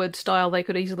true L Word style, they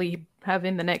could easily have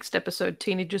in the next episode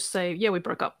Tina just say, yeah, we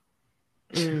broke up.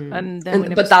 And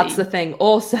then but that's the thing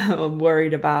also I'm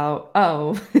worried about.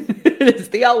 It's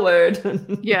the L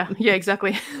Word. yeah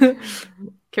exactly.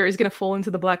 Carrie's gonna fall into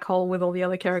the black hole with all the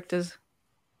other characters.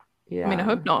 I mean, I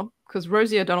hope not, because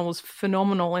Rosie O'Donnell was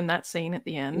phenomenal in that scene at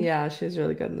the end. Yeah, she's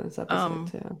really good in this episode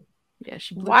too. Yeah,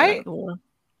 she blew out of the water.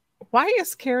 Why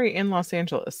is Carrie in Los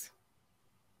Angeles?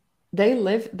 They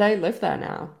live there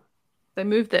now. They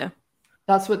moved there.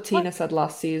 That's what Tina said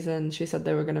last season. She said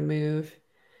they were going to move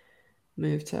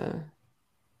to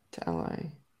LA.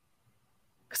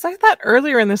 Because I thought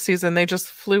earlier in the season they just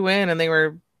flew in and they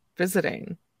were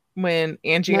visiting when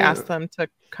Angie asked them to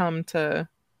come to.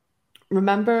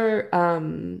 Remember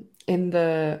in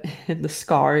the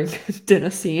scarring dinner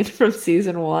scene from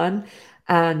season 1,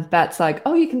 and Bet's like,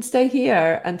 "Oh, you can stay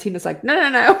here," and Tina's like,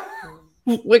 "No,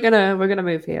 we're gonna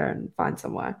move here and find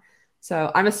somewhere."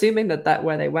 So I'm assuming that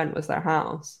where they went was their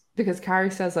house, because Carrie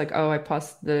says like, "Oh, I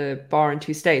passed the bar in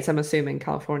 2 states." I'm assuming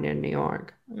California and New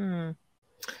York.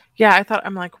 Yeah,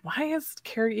 I'm like, why is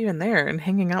Carrie even there and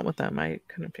hanging out with them? I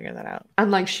couldn't figure that out. And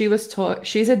like, she was taught,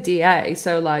 she's a DA,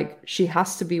 so like she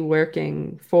has to be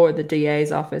working for the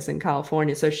DA's office in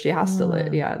California, so she has to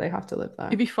live. Yeah, they have to live there.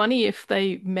 It'd be funny if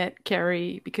they met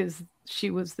Carrie because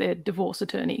she was their divorce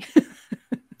attorney.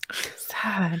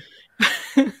 Sad.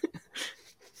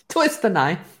 Twist the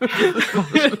knife.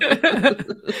 That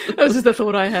was just the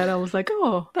thought I had. I was like,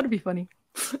 oh, that'd be funny.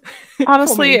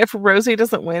 Honestly, if Rosie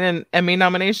doesn't win an Emmy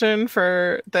nomination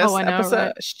for this episode,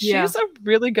 right? She's a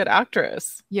really good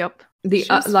actress. Yep.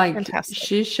 Fantastic.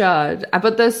 She should.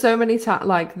 But there's so many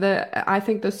I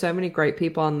think there's so many great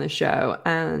people on the show,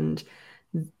 and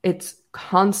it's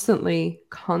constantly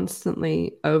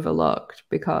overlooked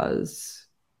because,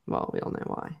 well, we all know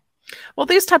why. Well,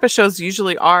 these type of shows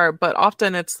usually are, but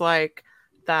often it's like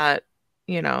that,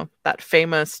 you know, that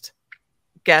famous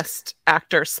guest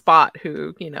actor spot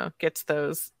who, you know, gets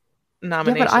those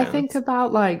nominations. Yeah, but I think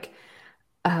about like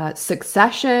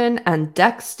Succession and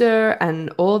Dexter and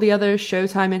all the other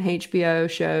Showtime and HBO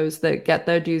shows that get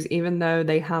their dues even though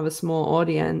they have a small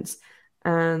audience,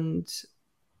 and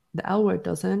the L Word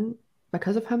doesn't.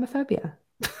 Because of homophobia.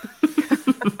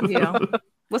 Yeah.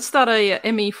 Let's start a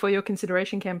Emmy for your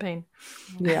consideration campaign.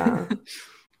 Yeah.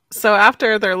 So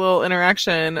after their little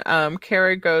interaction,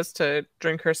 Carrie goes to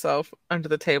drink herself under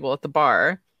the table at the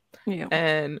bar, Yeah.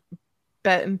 and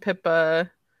Bet and Pippa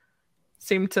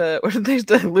seem to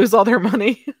lose all their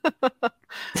money.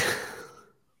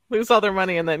 Lose all their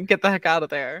money and then get the heck out of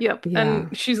there. Yep. Yeah.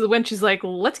 And when she's like,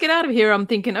 let's get out of here, I'm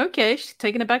thinking, okay, she's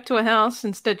taking it back to her house.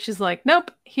 Instead, she's like,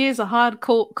 nope, here's a hard,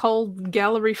 cold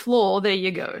gallery floor. There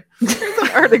you go. Here's an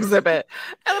art exhibit.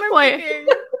 And then I'm Like, thinking,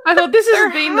 I thought this they're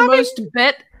has been the most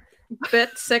bet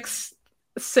sex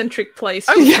centric place.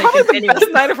 probably the anywhere.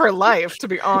 best night of her life, to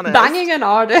be honest. Banging an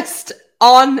artist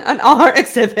on an art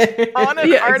exhibit. On an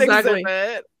Yeah, art exactly.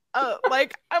 exhibit. I'm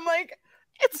like,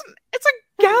 it's a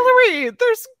gallery.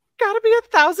 There's got to be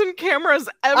 1,000 cameras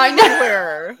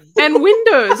everywhere. And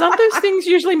windows. Aren't those things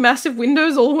usually massive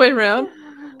windows all the way around?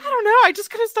 I don't know. I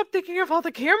just couldn't stop thinking of all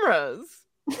the cameras.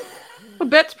 Well,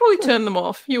 Bet's probably turned them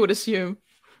off, you would assume.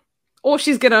 Or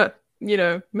she's gonna,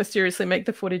 mysteriously make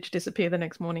the footage disappear the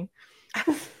next morning.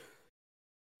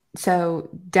 So,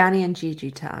 Danny and Gigi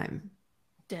time.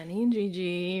 Danny and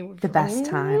Gigi. The best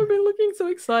time. I've been looking so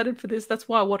excited for this. That's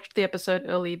why I watched the episode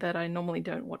early, that I normally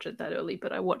don't watch it that early,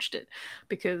 but I watched it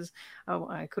because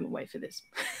I couldn't wait for this.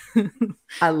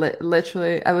 I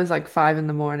literally, I was like 5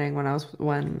 a.m. when I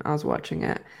was watching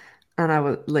it, and I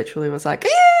was like,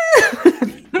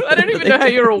 I don't even know how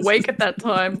you're awake at that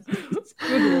time.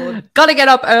 Good Lord. Gotta get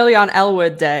up early on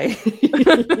Elwood Day.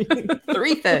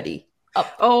 3:30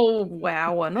 up. Oh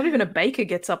wow! Not even a baker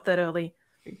gets up that early.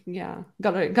 Yeah,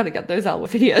 gotta get those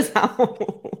Elwood videos out.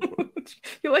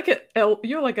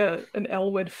 You're like an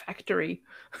Elwood factory,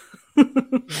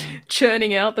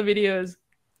 churning out the videos.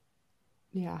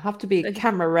 Yeah, have to be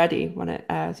camera ready when it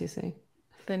airs. You see,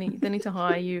 They need to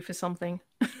hire you for something.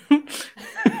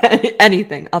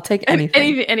 Anything, I'll take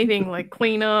anything. Anything like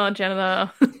cleaner,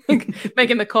 janitor,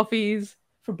 making the coffees,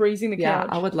 for breezing the couch.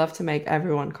 I would love to make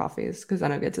everyone coffees because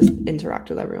then I get to interact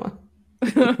with everyone.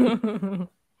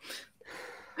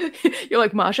 You're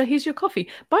like, Marsha, here's your coffee.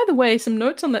 By the way, some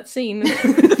notes on that scene.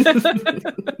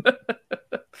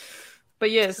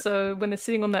 But yeah, so when they're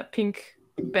sitting on that pink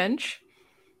bench,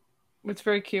 it's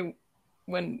very cute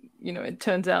when, it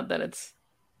turns out that it's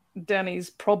Danny's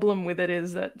problem with it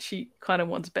is that she kind of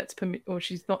wants Bet's or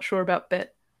she's not sure about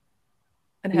Bet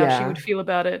and how she would feel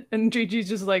about it. And Gigi's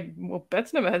just like, well,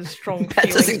 Bet's never had strong Bet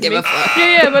feelings. doesn't give a fuck.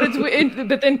 Yeah,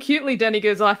 but then cutely Danny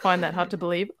goes, I find that hard to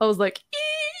believe. I was like,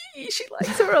 she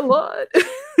likes her a lot.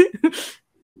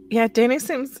 Yeah, Danny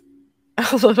seems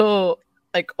a little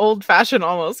like old-fashioned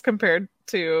almost compared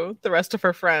to the rest of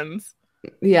her friends.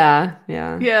 Yeah.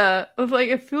 Like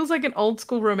it feels like an old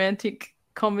school romantic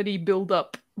comedy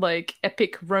build-up, like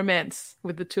epic romance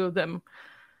with the two of them.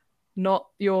 Not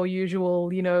your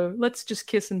usual, let's just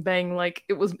kiss and bang. Like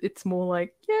it's more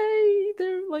like, yay,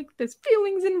 there's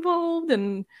feelings involved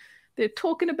and they're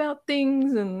talking about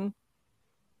things and.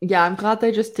 Yeah, I'm glad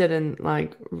they just didn't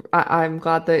like. I'm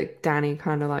glad that Danny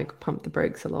kind of like pumped the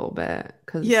brakes a little bit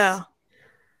because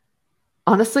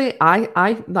honestly,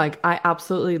 I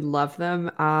absolutely love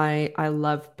them. I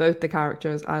love both the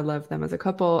characters. I love them as a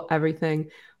couple,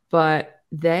 everything, but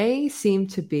they seem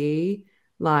to be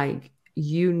like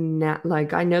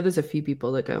like I know there's a few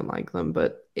people that don't like them,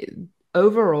 but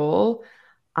overall,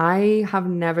 I have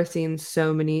never seen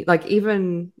so many like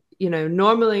even.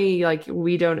 Normally, like,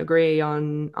 we don't agree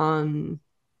on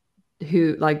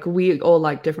who, like, we all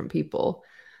like different people.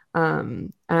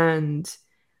 And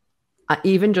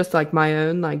even just, like, my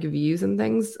own, like, views and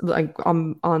things, like,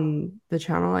 on the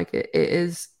channel, like, it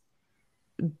is...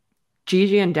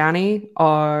 Gigi and Danny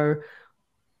are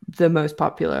the most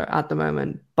popular at the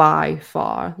moment, by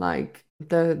far. Like,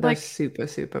 they're like, super,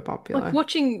 super popular. Like,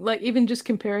 watching, like, even just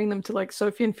comparing them to, like,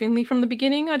 Sophie and Finley from the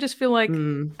beginning, I just feel like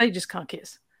they just can't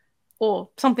kiss. Or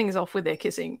something is off with their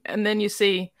kissing. And then you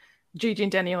see Gigi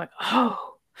and Danny, you're like,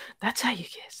 oh, that's how you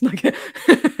kiss. Like,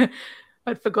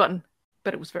 I'd forgotten,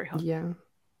 but it was very hot. Yeah.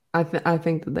 I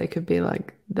think that they could be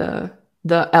like the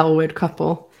Elwood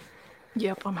couple.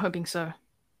 Yep, I'm hoping so.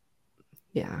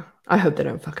 Yeah. I hope they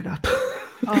don't fuck it up.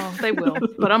 Oh, they will.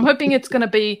 But I'm hoping it's going to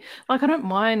be, like, I don't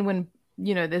mind when,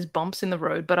 there's bumps in the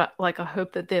road, but I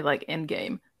hope that they're like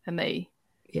Endgame and they...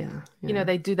 Yeah.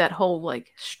 They do that whole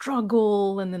like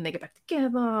struggle and then they get back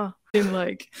together in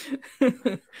like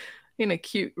in a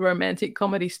cute romantic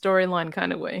comedy storyline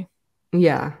kind of way.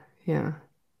 Yeah.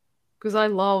 Because I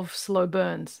love slow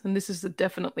burns, and this is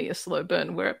definitely a slow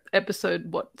burn. We're at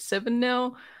episode 7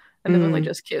 now, and they've only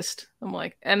just kissed. I'm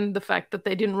like, and the fact that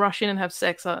they didn't rush in and have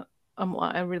sex, I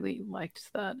really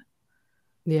liked that.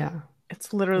 Yeah.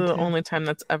 It's literally the Okay. only time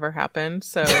that's ever happened.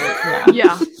 So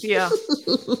Yeah.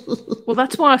 Well,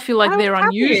 that's why I feel like I was they're happy.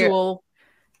 unusual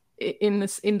in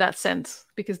that sense,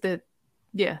 because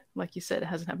like you said, it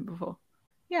hasn't happened before.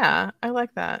 Yeah, I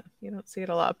like that. You don't see it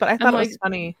a lot. But I thought it was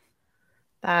funny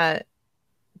that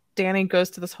Danny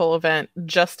goes to this whole event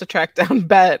just to track down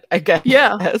Bet, I guess.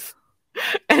 Yeah.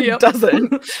 And doesn't.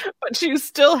 But she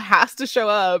still has to show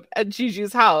up at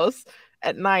Gigi's house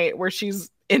at night where she's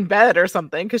in bed or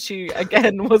something, because she,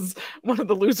 again, was one of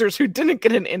the losers who didn't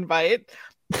get an invite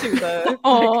to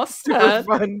the super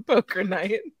fun poker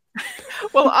night.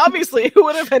 Well, obviously, who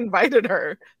would have invited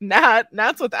her?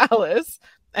 Nat's with Alice,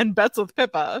 and Bet's with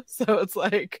Pippa. So it's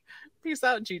like, peace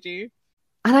out, Gigi.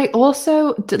 And I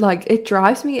also like, it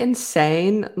drives me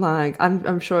insane. Like,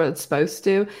 I'm sure it's supposed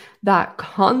to, that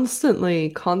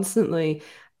constantly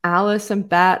Alice and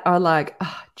Bet are like,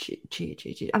 oh,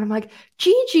 Gigi. And I'm like,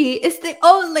 Gigi is the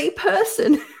only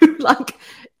person who like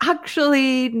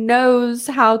actually knows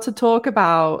how to talk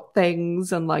about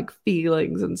things and like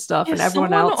feelings and stuff. Yeah, and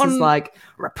everyone else is like,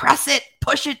 repress it,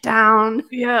 push it down.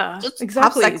 Yeah, Just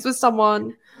exactly. have sex with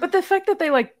someone. But the fact that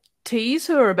they like tease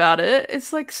her about it,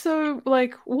 it's like, so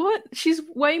like, what? She's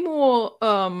way more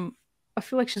I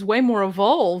feel like she's way more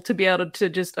evolved to be able to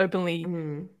just openly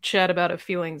chat about her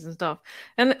feelings and stuff.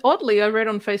 And oddly, I read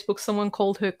on Facebook someone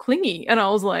called her clingy, and I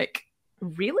was like,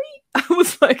 really? I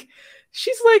was like,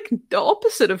 she's like the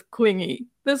opposite of clingy.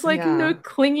 There's like no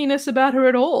clinginess about her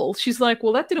at all. She's like,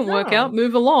 well, that didn't work out,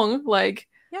 move along. Like,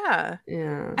 yeah.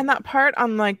 And that part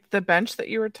on like the bench that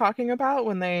you were talking about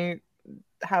when they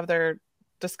have their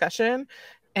discussion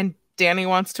and Danny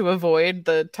wants to avoid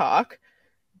the talk,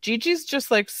 Gigi's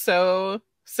just like so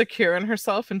secure in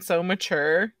herself and so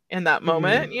mature in that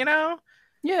moment, you know?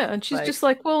 Yeah, and she's like, just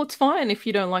like, well, it's fine if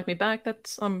you don't like me back.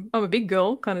 That's I'm a big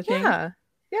girl kind of thing.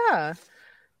 Yeah.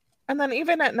 And then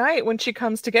even at night when she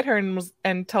comes to get her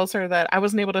and tells her that I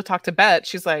wasn't able to talk to Bet,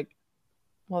 she's like,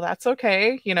 well, that's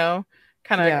okay, you know,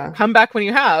 kind of come back when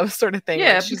you have, sort of thing.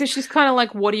 Yeah, like because she's kind of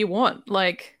like, what do you want?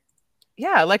 Like,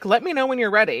 yeah, like, let me know when you're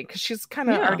ready, because she's kind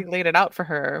of already laid it out for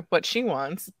her what she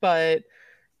wants. But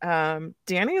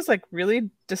Danny is like really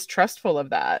distrustful of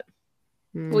that.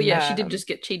 Well, yeah, she did just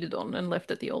get cheated on and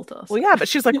left at the altar. So. Well, yeah, but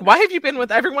she's like, why have you been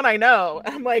with everyone I know?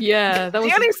 And I'm like, yeah, that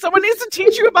was Danny, someone needs to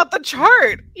teach you about the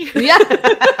chart. Yeah,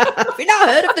 we not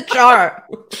heard of the chart.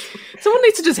 Someone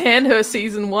needs to just hand her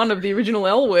season 1 of the original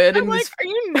L Word. I'm like, are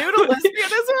you new to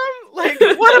lesbianism? Like,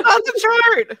 what about the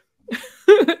chart?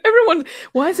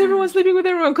 Why is everyone sleeping with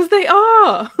everyone? Because they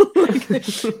are.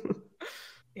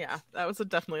 Yeah, that was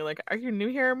definitely like, are you new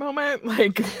here moment?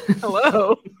 Like,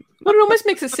 hello. But it almost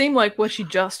makes it seem like, was she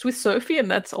just with Sophie and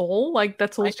that's all? Like,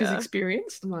 that's all she's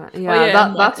experienced?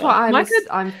 Yeah, that's what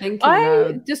I'm thinking.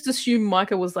 I just assumed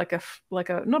Micah was like a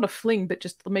not a fling, but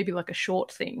just maybe like a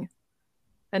short thing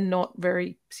and not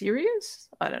very serious.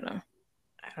 I don't know.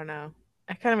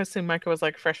 I kind of assumed Micah was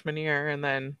like freshman year and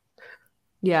then...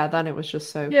 Yeah, then it was just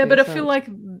Sophie. Yeah, but I feel like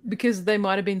because they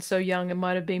might have been so young, it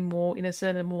might have been more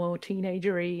innocent and more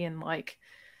teenagery and like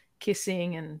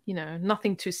kissing and, you know,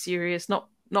 nothing too serious, not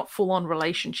full on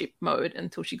relationship mode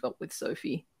until she got with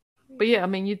Sophie. But yeah, I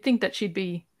mean, you'd think that she'd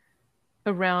be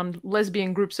around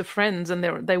lesbian groups of friends and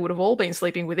they would have all been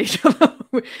sleeping with each other.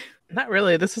 Not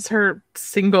really. This is her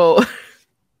single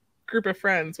group of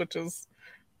friends, which is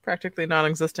practically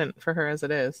non-existent for her as it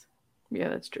is. Yeah,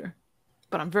 that's true.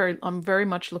 But I'm very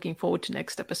much looking forward to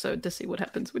next episode to see what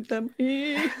happens with them.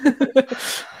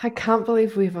 I can't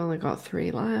believe we've only got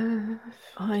 3 left.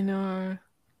 I know.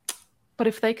 But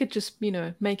if they could just, you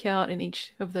know, make out in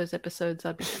each of those episodes,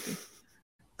 I'd be happy.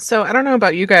 So I don't know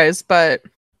about you guys, but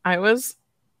I was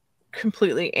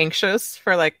completely anxious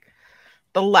for like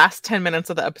the last 10 minutes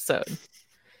of the episode.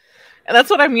 And that's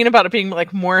what I mean about it being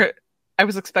like more, I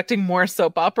was expecting more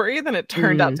soap opera-y than it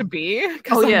turned out to be.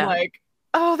 Because I'm like,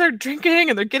 oh, they're drinking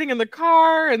and they're getting in the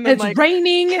car and then it's like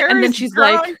raining Carrie's and then she's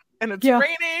drunk, like, and it's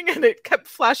raining and it kept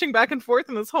flashing back and forth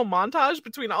in this whole montage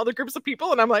between all the groups of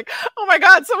people and I'm like, oh my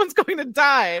god, someone's going to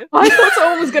die. I thought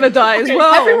someone was going to die as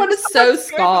well. Everyone is so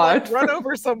scarred. Run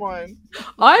over someone.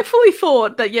 I fully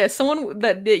thought that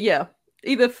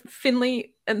either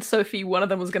Finley and Sophie, one of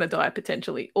them was going to die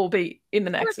potentially or be in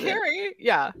an accident. Carrie,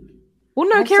 well,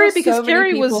 no, Carrie, because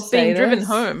Carrie was being driven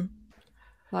home.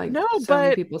 Like, no, so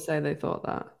many people say they thought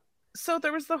that. So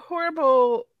there was the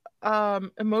horrible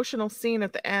emotional scene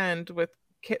at the end with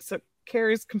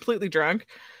Carrie's completely drunk.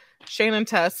 Shane and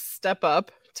Tess step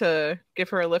up to give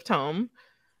her a lift home.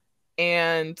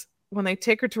 And when they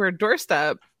take her to her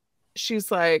doorstep,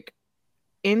 she's like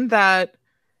in that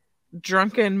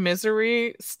drunken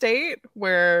misery state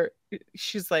where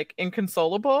she's like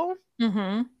inconsolable.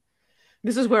 Mm-hmm.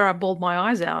 This is where I bawled my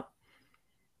eyes out.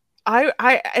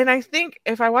 I think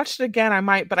if I watched it again, I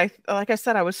might, but like I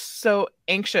said, I was so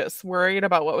anxious, worried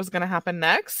about what was going to happen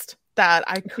next that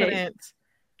I couldn't.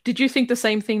 Did you think the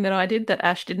same thing that I did that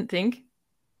Ash didn't think?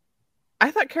 I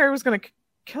thought Carrie was going to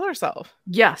kill herself.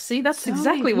 Yeah, see, that's So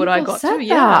exactly many what I people got said too.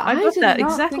 Yeah, that. I got did that not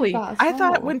think exactly. that as I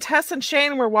thought well. when Tess and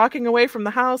Shane were walking away from the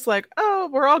house, like, oh,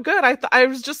 we're all good. I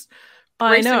was just I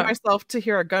bracing know. myself to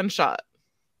hear a gunshot.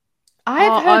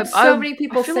 I've heard so many I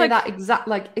people feel say like- that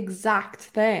exact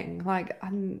thing. Like, I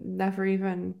never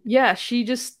even. Yeah, she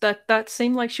just that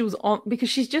seemed like she was on because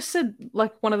she just said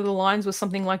like one of the lines was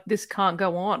something like "This can't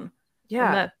go on." And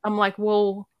Yeah. that I'm like,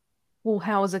 well,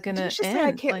 how is it gonna Did she end? say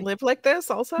I can't Like, live like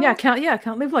this also? yeah, I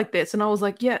can't live like this. And I was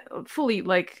like, yeah, fully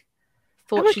like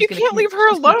thought I'm like, she was you gonna can't leave her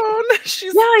she's gonna- alone.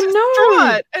 She's Yeah,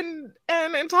 I distraught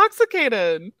and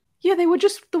intoxicated. Yeah, they were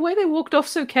just the way they walked off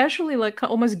so casually, like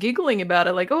almost giggling about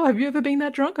it, like, "Oh, have you ever been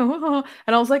that drunk?" And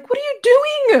I was like, "What are you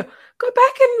doing? Go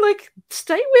back and like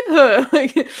stay with her."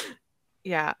 Like,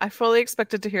 Yeah, I fully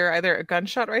expected to hear either a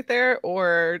gunshot right there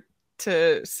or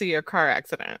to see a car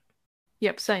accident.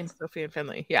 yep, same. Sophie and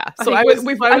Finley. Yeah. I So think I was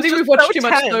we've just watched so too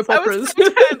much tense. soap I was operas. so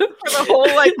tense for the whole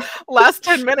like last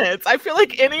 10 minutes. I feel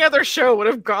like any other show would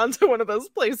have gone to one of those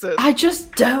places. I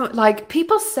just don't like.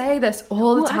 People say this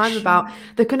all the Well, time actually- about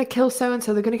they're gonna kill so and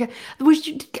so. They're gonna get.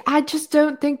 I just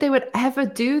don't think they would ever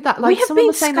do that. We Like have someone been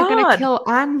was saying they're gonna scarred. kill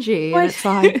Angie, and Like- it's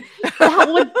like that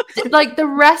would like the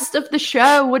rest of the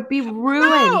show would be ruined.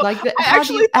 No, like, I how do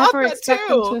actually you thought ever that expect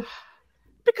too. them to?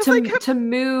 Because I kept To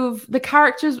move the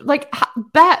characters like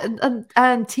Bet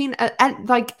and Tina and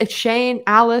like Shane,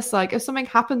 Alice, like if something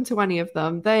happened to any of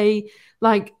them, the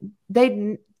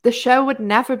show would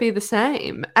never be the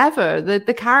same ever.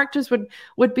 The characters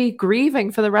would be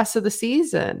grieving for the rest of the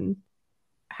season.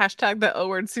 hashtag the O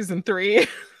word season 3.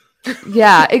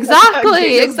 Yeah, exactly,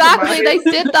 Jesus exactly. They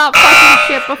demise. did that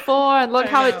fucking shit before, and look I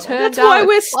how know. it turned That's out. why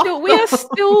we are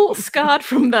still scarred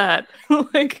from that.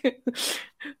 Like,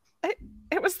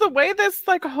 It was the way this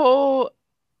like whole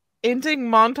ending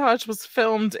montage was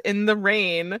filmed in the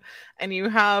rain, and you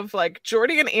have like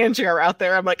Jordy and Angie are out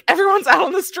there. I'm like, everyone's out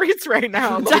on the streets right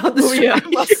now. Like, Down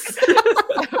the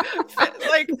I'm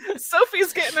like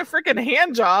Sophie's getting a freaking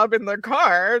hand job in the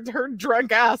car. Her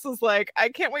drunk ass is like, I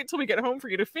can't wait till we get home for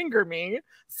you to finger me.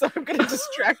 So I'm gonna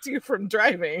distract you from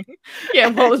driving. yeah,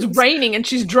 well, it's raining and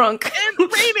she's drunk.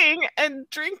 And raining and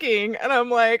drinking, and I'm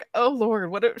like, oh Lord,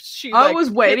 what if she? I like, was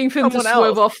waiting hit for them to someone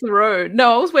swerve else? off the road.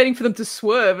 No, I was waiting for them to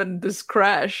swerve and just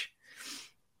crash.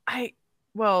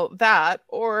 Well, that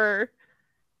or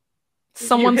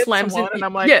Someone you hit slams someone, in. and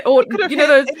I'm like, yeah, or what could have you know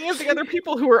hit those. any of the other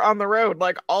people who were on the road,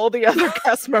 like all the other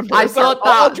cast members. I are thought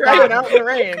all that- driving that- out in the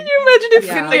rain. Can you imagine if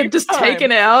Yeah. Finley had just Time.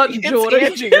 taken out It's Jordan?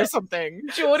 Angie or something.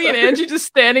 Jordy and Angie just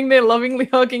standing there lovingly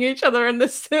hugging each other, and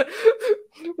this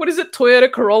what is it, Toyota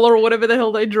Corolla or whatever the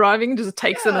hell they're driving just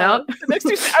takes them Yeah. out. The next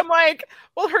two, I'm like,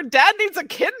 well, her dad needs a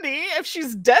kidney. If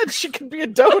she's dead, she can be a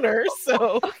donor.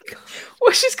 So,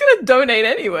 Well, she's gonna donate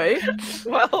anyway.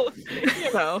 well,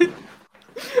 you know.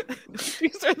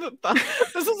 These are the thoughts.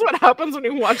 This is what happens when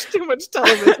you watch too much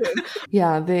television.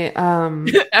 Yeah, the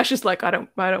Ash is like, I don't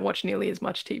watch nearly as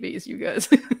much TV as you guys.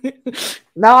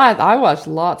 no, I watch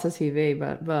lots of TV,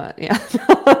 but yeah,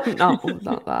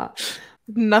 not that.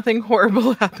 Nothing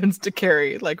horrible happens to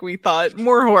Carrie like we thought.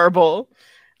 More horrible.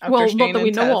 after well, Shane not that we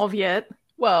and know Tess. of yet.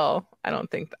 Well, I don't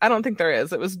think there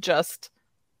is. It was just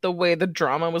the way the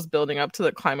drama was building up to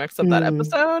the climax of that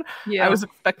episode. Yeah. I was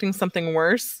expecting something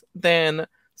worse than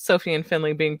Sophie and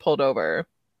Finley being pulled over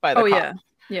by the Oh cops,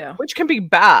 yeah. which can be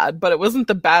bad, but it wasn't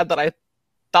the bad that I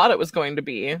thought it was going to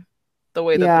be. The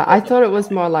way that Yeah, I thought it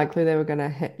was more likely they were gonna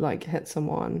hit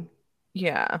someone.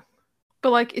 yeah. But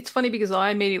like, it's funny because I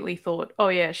immediately thought, oh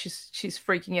yeah, she's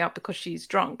freaking out because she's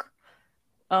drunk.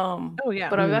 Oh yeah.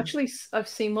 But I've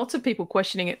seen lots of people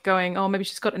questioning it, going, oh, maybe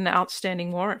she's got an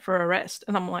outstanding warrant for arrest,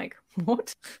 and I'm like,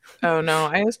 what? Oh no,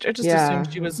 I just Yeah.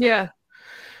 assumed she was Yeah.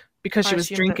 because she I was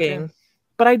assumed that too. drinking.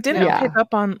 But I didn't Yeah. pick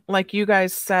up on, like you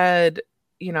guys said,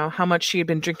 you know, how much she had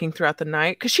been drinking throughout the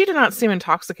night, because she did not seem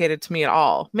intoxicated to me at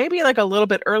all. Maybe like a little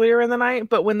bit earlier in the night,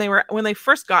 but when they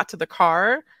first got to the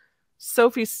car,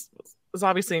 Sophie was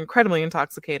obviously incredibly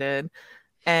intoxicated,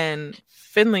 and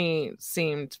Finley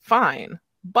seemed fine.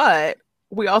 But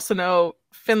we also know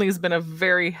Finley's been a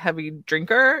very heavy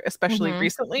drinker, especially Mhm.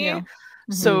 recently. Yeah.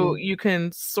 So you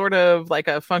can sort of like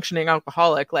a functioning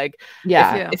alcoholic, like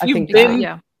Yeah, if I you've think been-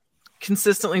 Yeah.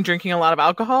 consistently drinking a lot of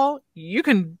alcohol, you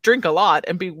can drink a lot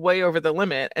and be way over the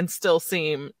limit and still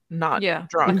seem not Yeah.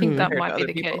 drunk. I think that compared might to be other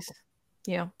the people. case.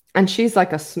 Yeah. and she's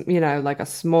like like a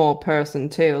small person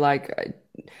too. Like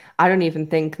I don't even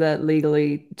think that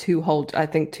legally I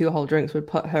think 2 whole drinks would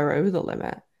put her over the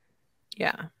limit.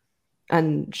 Yeah.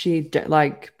 And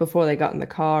like before they got in the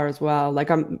car as well, like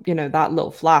that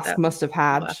little flask That must have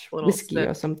had little whiskey sip.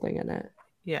 or something in it.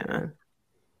 Yeah.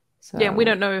 So Yeah, we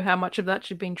don't know how much of that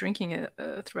she'd been drinking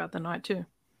throughout the night too.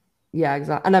 yeah,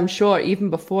 exactly. And I'm sure even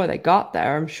before they got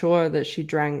there, I'm sure that she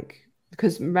drank,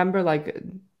 because remember like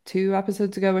 2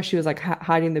 episodes ago where she was like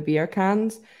hiding the beer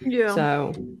cans. Yeah.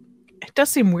 So It does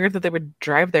seem weird that they would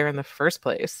drive there in the first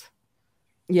place.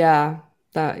 yeah,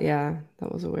 that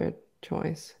was a weird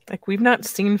choice. Like, we've not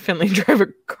seen Finley drive a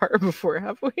car before,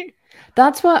 have we?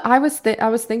 That's what I was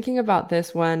thinking about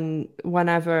this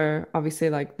whenever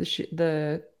obviously like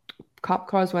the cop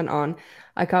cars went on.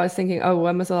 Like I was thinking, oh,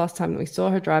 when was the last time that we saw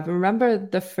her drive? And remember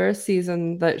the first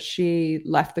season that she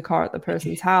left the car at the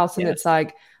person's house, and Yes. it's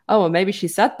like, oh, well, maybe she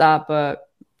said that, but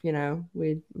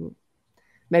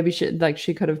maybe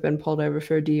she could have been pulled over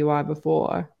for a DUI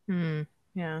before.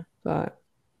 Yeah. But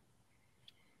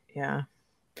yeah.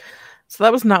 So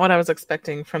that was not what I was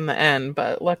expecting from the end,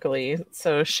 but luckily,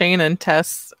 so Shane and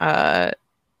Tess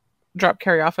drop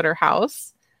Carrie off at her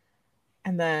house,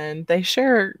 and then they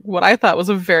share what I thought was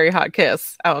a very hot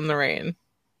kiss out in the rain.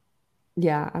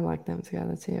 yeah, I like them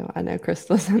together too. I know Chris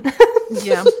doesn't.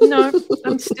 Yeah,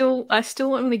 no, I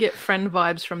still only get friend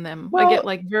vibes from them. Well, I get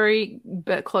like very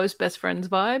close best friends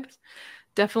vibes.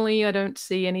 Definitely, I don't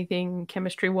see anything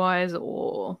chemistry wise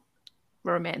or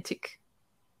romantic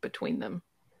between them.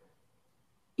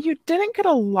 you didn't get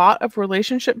a lot of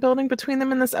relationship building between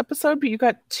them in this episode, but you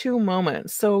got 2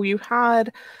 moments. So you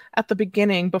had at the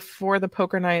beginning, before the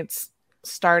poker nights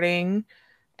starting,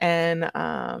 and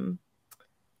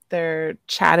they're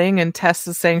chatting, and Tess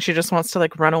is saying she just wants to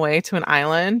like run away to an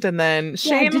island, and then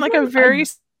Shane, like a very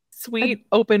sweet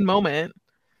open moment,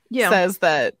 says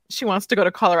that she wants to go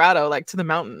to Colorado, like to the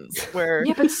mountains. Where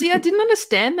yeah, but see, I didn't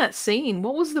understand that scene.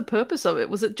 What was the purpose of it?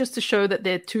 Was it just to show that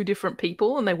they're 2 different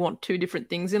people and they want 2 different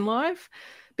things in life?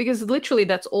 Because literally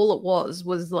that's all it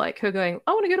was like her going,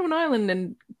 I want to go to an island,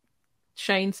 and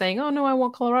Shane saying, oh no, I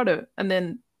want Colorado, and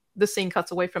then the scene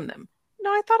cuts away from them. No,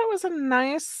 I thought it was a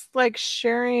nice like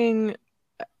sharing.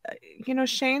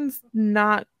 Shane's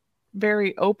not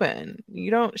very open.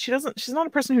 She's not a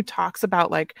person who talks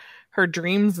about like her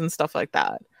dreams and stuff like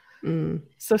that.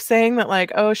 So saying that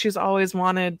like, oh, she's always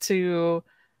wanted to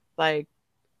like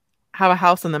have a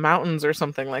house in the mountains or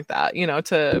something like that,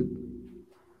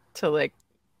 to like,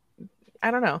 I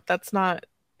don't know, that's not,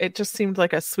 it just seemed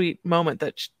like a sweet moment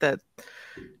that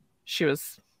she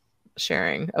was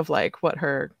sharing of like what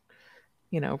her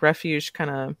refuge kind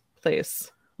of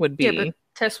place would be. Yeah, but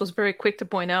Tess was very quick to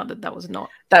point out that was not.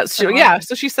 That's true. Yeah.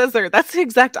 So she says that's the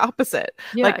exact opposite.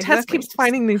 Yeah, like Tess exactly. keeps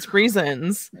finding these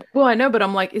reasons. Well, I know, but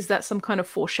I'm like, is that some kind of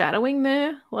foreshadowing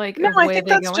there? Like, no, I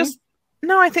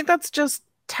think that's just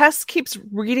Tess keeps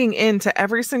reading into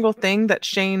every single thing that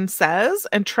Shane says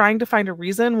and trying to find a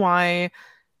reason why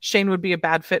Shane would be a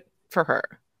bad fit for her.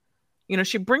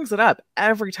 She brings it up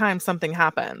every time something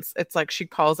happens. It's like she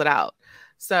calls it out.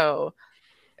 So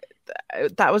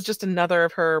that was just another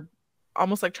of her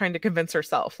almost like trying to convince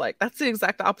herself, like that's the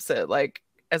exact opposite, like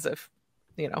as if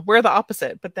we're the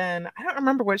opposite. But then I don't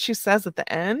remember what she says at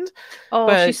the end.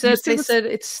 She said they said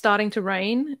it's starting to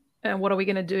rain, and what are we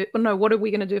going to do? No, what are we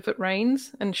going to do if it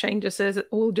rains? And Shane just says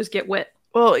we'll just get wet.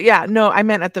 Well, yeah, no, I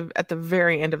meant at the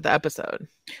very end of the episode.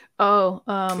 Oh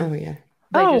yeah.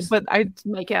 But I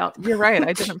make out. You're right.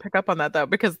 I didn't pick up on that though,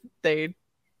 because they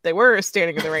were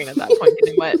standing in the rain at that point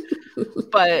getting wet.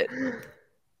 But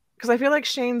because I feel like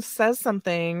Shane says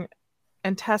something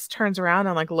and Tess turns around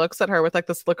and like looks at her with like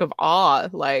this look of awe,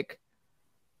 like,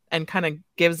 and kind of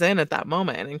gives in at that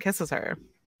moment and kisses her.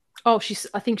 Oh,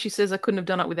 I think she says, I couldn't have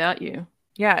done it without you.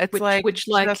 Yeah,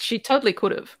 it's she totally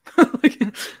could have.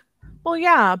 Well,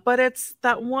 yeah, but it's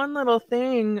that one little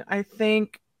thing I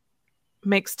think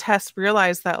makes Tess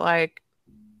realize that like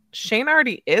Shane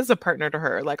already is a partner to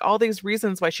her. Like all these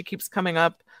reasons why she keeps coming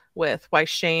up with why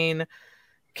Shane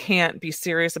can't be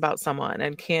serious about someone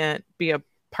and can't be a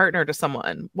partner to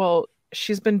someone. Well,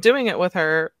 she's been doing it with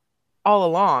her all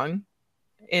along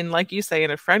in, like you say,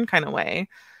 in a friend kind of way.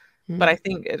 But I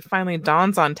think it finally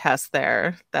dawns on Tess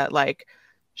there that like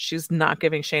she's not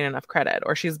giving Shane enough credit,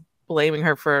 or she's blaming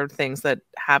her for things that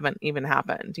haven't even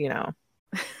happened.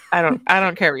 I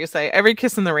don't care what you say. Every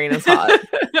kiss in the rain is hot.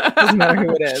 Doesn't matter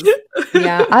who it is.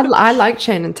 Yeah, I like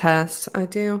Shane and Tess. I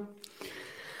do.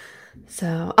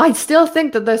 So I still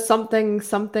think that there's something.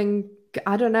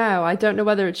 I don't know. I don't know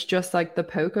whether it's just like the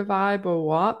poker vibe or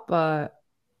what, but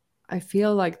I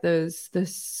feel like there's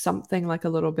something like a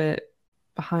little bit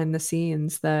behind the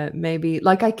scenes that maybe,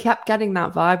 like, I kept getting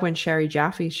that vibe when Sherry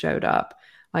Jaffe showed up.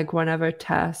 Like whenever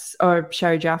Tess or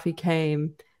Sherry Jaffe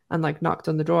came and like knocked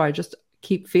on the door, I just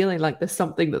keep feeling like there's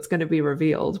something that's going to be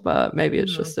revealed, but maybe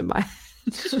it's just in my head.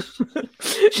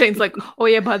 Shane's like, oh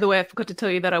yeah, by the way, I forgot to tell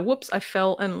you that I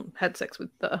fell and had sex with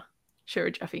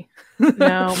Sherry Jaffe.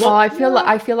 No, Well, I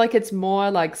feel like it's more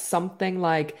like something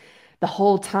like the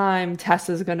whole time Tess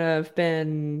is gonna have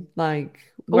been like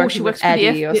working she with works for the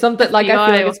Eddie or something. FBI Like I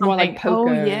feel like or it's more like something.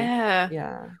 poker. Oh yeah.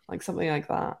 Yeah, like something like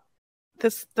that.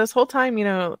 This whole time, you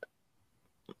know,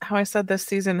 how I said this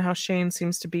season, how Shane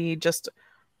seems to be just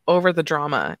over the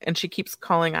drama, and she keeps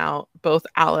calling out both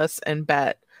Alice and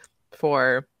Bet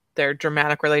for their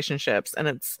dramatic relationships,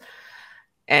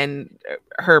 and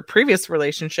her previous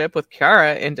relationship with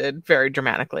Kiara ended very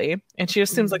dramatically, and she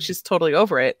just seems like she's totally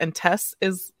over it. And Tess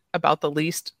is about the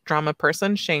least drama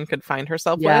person Shane could find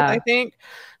herself with, I think.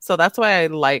 So that's why I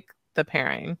like the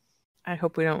pairing. I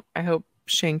hope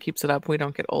Shane keeps it up. We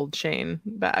don't get old Shane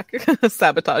back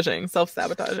self-sabotaging.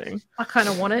 I kind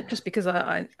of want it just because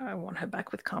I want her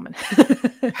back with Carmen.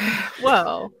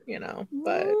 Well, you know,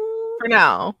 but for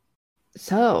now.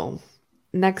 So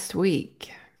next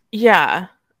week, yeah,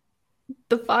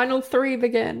 the final 3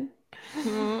 begin.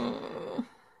 So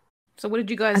what did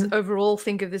you guys overall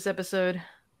think of this episode?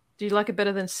 Do you like it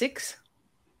better than 6?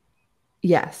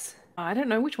 Yes. I don't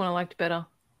know which one I liked better.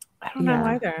 I don't know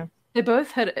either. They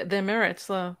both had their merits.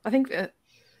 I think that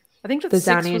the 6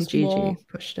 Danny was and Gigi more...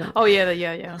 pushed it. Oh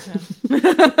yeah.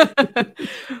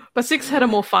 But 6 had a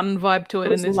more fun vibe to it,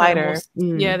 It was and this lighter.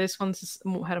 Yeah, this one's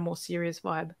had a more serious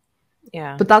vibe.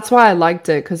 Yeah, but that's why I liked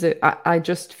it, because I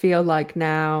just feel like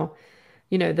now,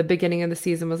 you know, the beginning of the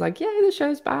season was like, yeah, the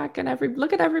show's back and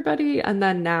look at everybody, and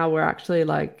then now we're actually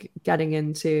like getting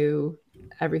into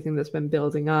everything that's been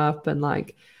building up, and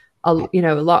like a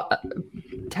lot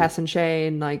Tess and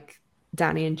Shane, like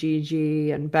Danny and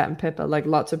Gigi and Bet and Pippa, like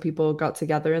lots of people got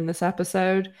together in this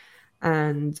episode,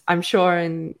 and I'm sure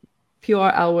in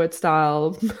pure L Word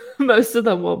style most of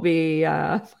them will be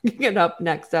picking it up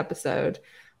next episode.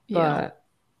 But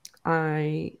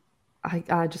I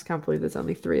just can't believe there's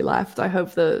only 3 left. I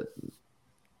hope that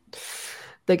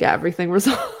they get everything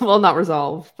resolved. Well, not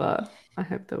resolved, but I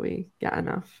hope that we get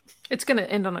enough. It's going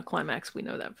to end on a climax. We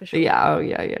know that for sure. Yeah. Oh,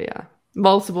 yeah.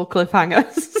 Multiple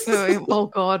cliffhangers. Oh,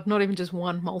 God. Not even just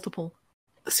one, multiple.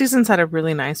 The season's had a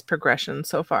really nice progression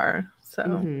so far.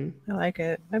 So I like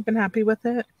it. I've been happy with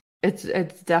it. It's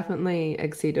definitely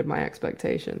exceeded my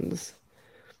expectations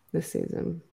this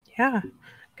season. Yeah.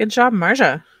 Good job,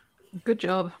 Marja. Good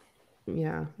job.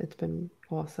 Yeah, it's been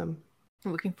awesome.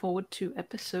 I'm looking forward to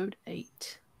episode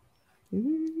 8.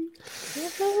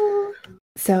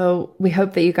 So we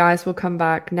hope that you guys will come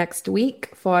back next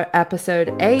week for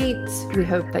episode 8. We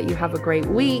hope that you have a great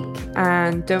week,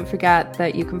 and don't forget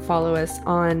that you can follow us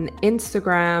on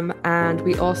Instagram, and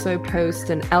we also post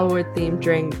an L Word themed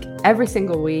drink every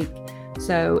single week.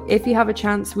 So if you have a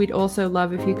chance, we'd also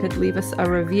love if you could leave us a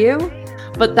review.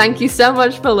 But thank you so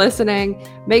much for listening.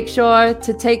 Make sure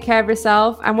to take care of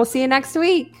yourself, and we'll see you next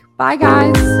week. Bye,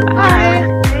 guys.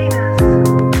 Bye.